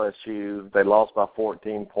against LSU. They lost by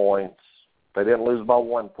 14 points. They didn't lose by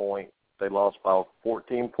 1 point. They lost by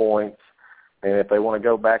 14 points. And if they want to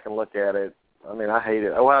go back and look at it, I mean, I hate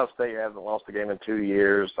it. Ohio State hasn't lost a game in 2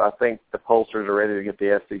 years. I think the pollsters are ready to get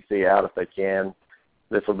the SEC out if they can.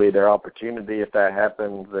 This will be their opportunity. If that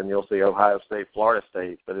happens, then you'll see Ohio State, Florida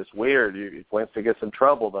State. But it's weird. If Winston gets in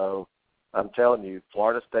trouble, though, I'm telling you,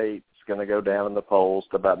 Florida State's going to go down in the polls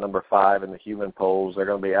to about number 5 in the human polls. They're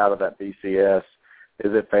going to be out of that BCS.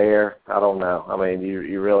 Is it fair? I don't know. I mean,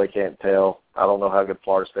 you really can't tell. I don't know how good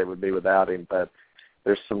Florida State would be without him, but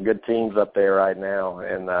there's some good teams up there right now,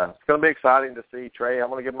 and it's going to be exciting to see. Trey, I'm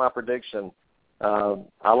going to give my prediction.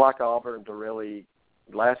 I like Auburn to really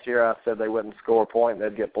 – last year I said they wouldn't score a point and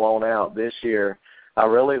they'd get blown out. This year I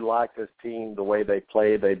really like this team, the way they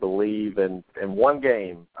play, they believe, and in one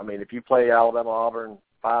game, I mean, if you play Alabama-Auburn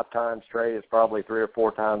 5 times straight, it's probably 3 or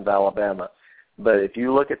 4 times Alabama. But if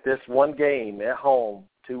you look at this one game at home,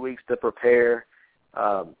 2 weeks to prepare,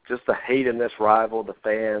 just the hate in this rival, the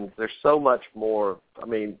fans, there's so much more. I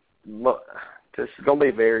mean, it's going to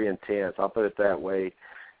be very intense, I'll put it that way.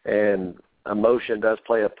 And emotion does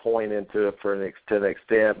play a point into it to an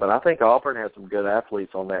extent, but I think Auburn has some good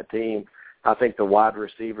athletes on that team. I think the wide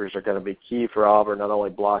receivers are going to be key for Auburn, not only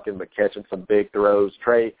blocking but catching some big throws.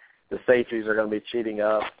 Trey, the safeties are going to be cheating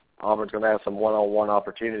up. Auburn's going to have some one-on-one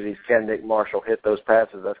opportunities. Can Nick Marshall hit those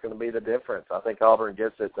passes? That's going to be the difference. I think Auburn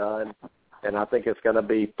gets it done, and I think it's going to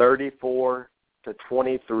be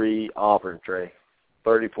 34-23 Auburn, Trey.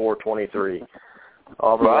 34-23.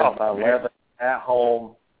 Auburn wins by 11 at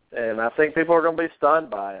home, and I think people are going to be stunned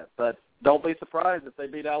by it. But don't be surprised if they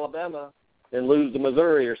beat Alabama and lose to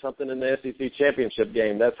Missouri or something in the SEC championship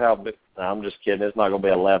game. That's how big. No, I'm just kidding. It's not going to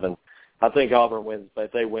be 11. I think Auburn wins, but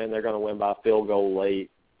if they win, they're going to win by a field goal late.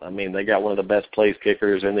 I mean, they got one of the best place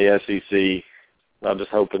kickers in the SEC. I'm just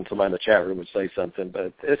hoping somebody in the chat room would say something,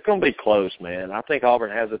 but it's going to be close, man. I think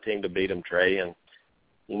Auburn has a team to beat them, Trey, and,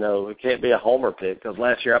 you know, it can't be a homer pick because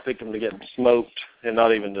last year I picked them to get smoked and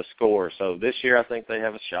not even to score. So this year I think they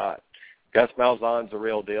have a shot. Gus Malzahn's the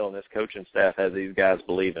real deal, and this coaching staff has these guys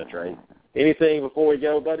believing, Trey. Anything before we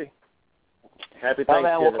go, buddy? Happy Thanksgiving.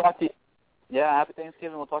 Man, we'll talk to you. Yeah, happy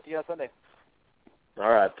Thanksgiving. We'll talk to you on Sunday. All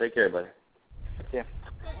right. Take care, buddy.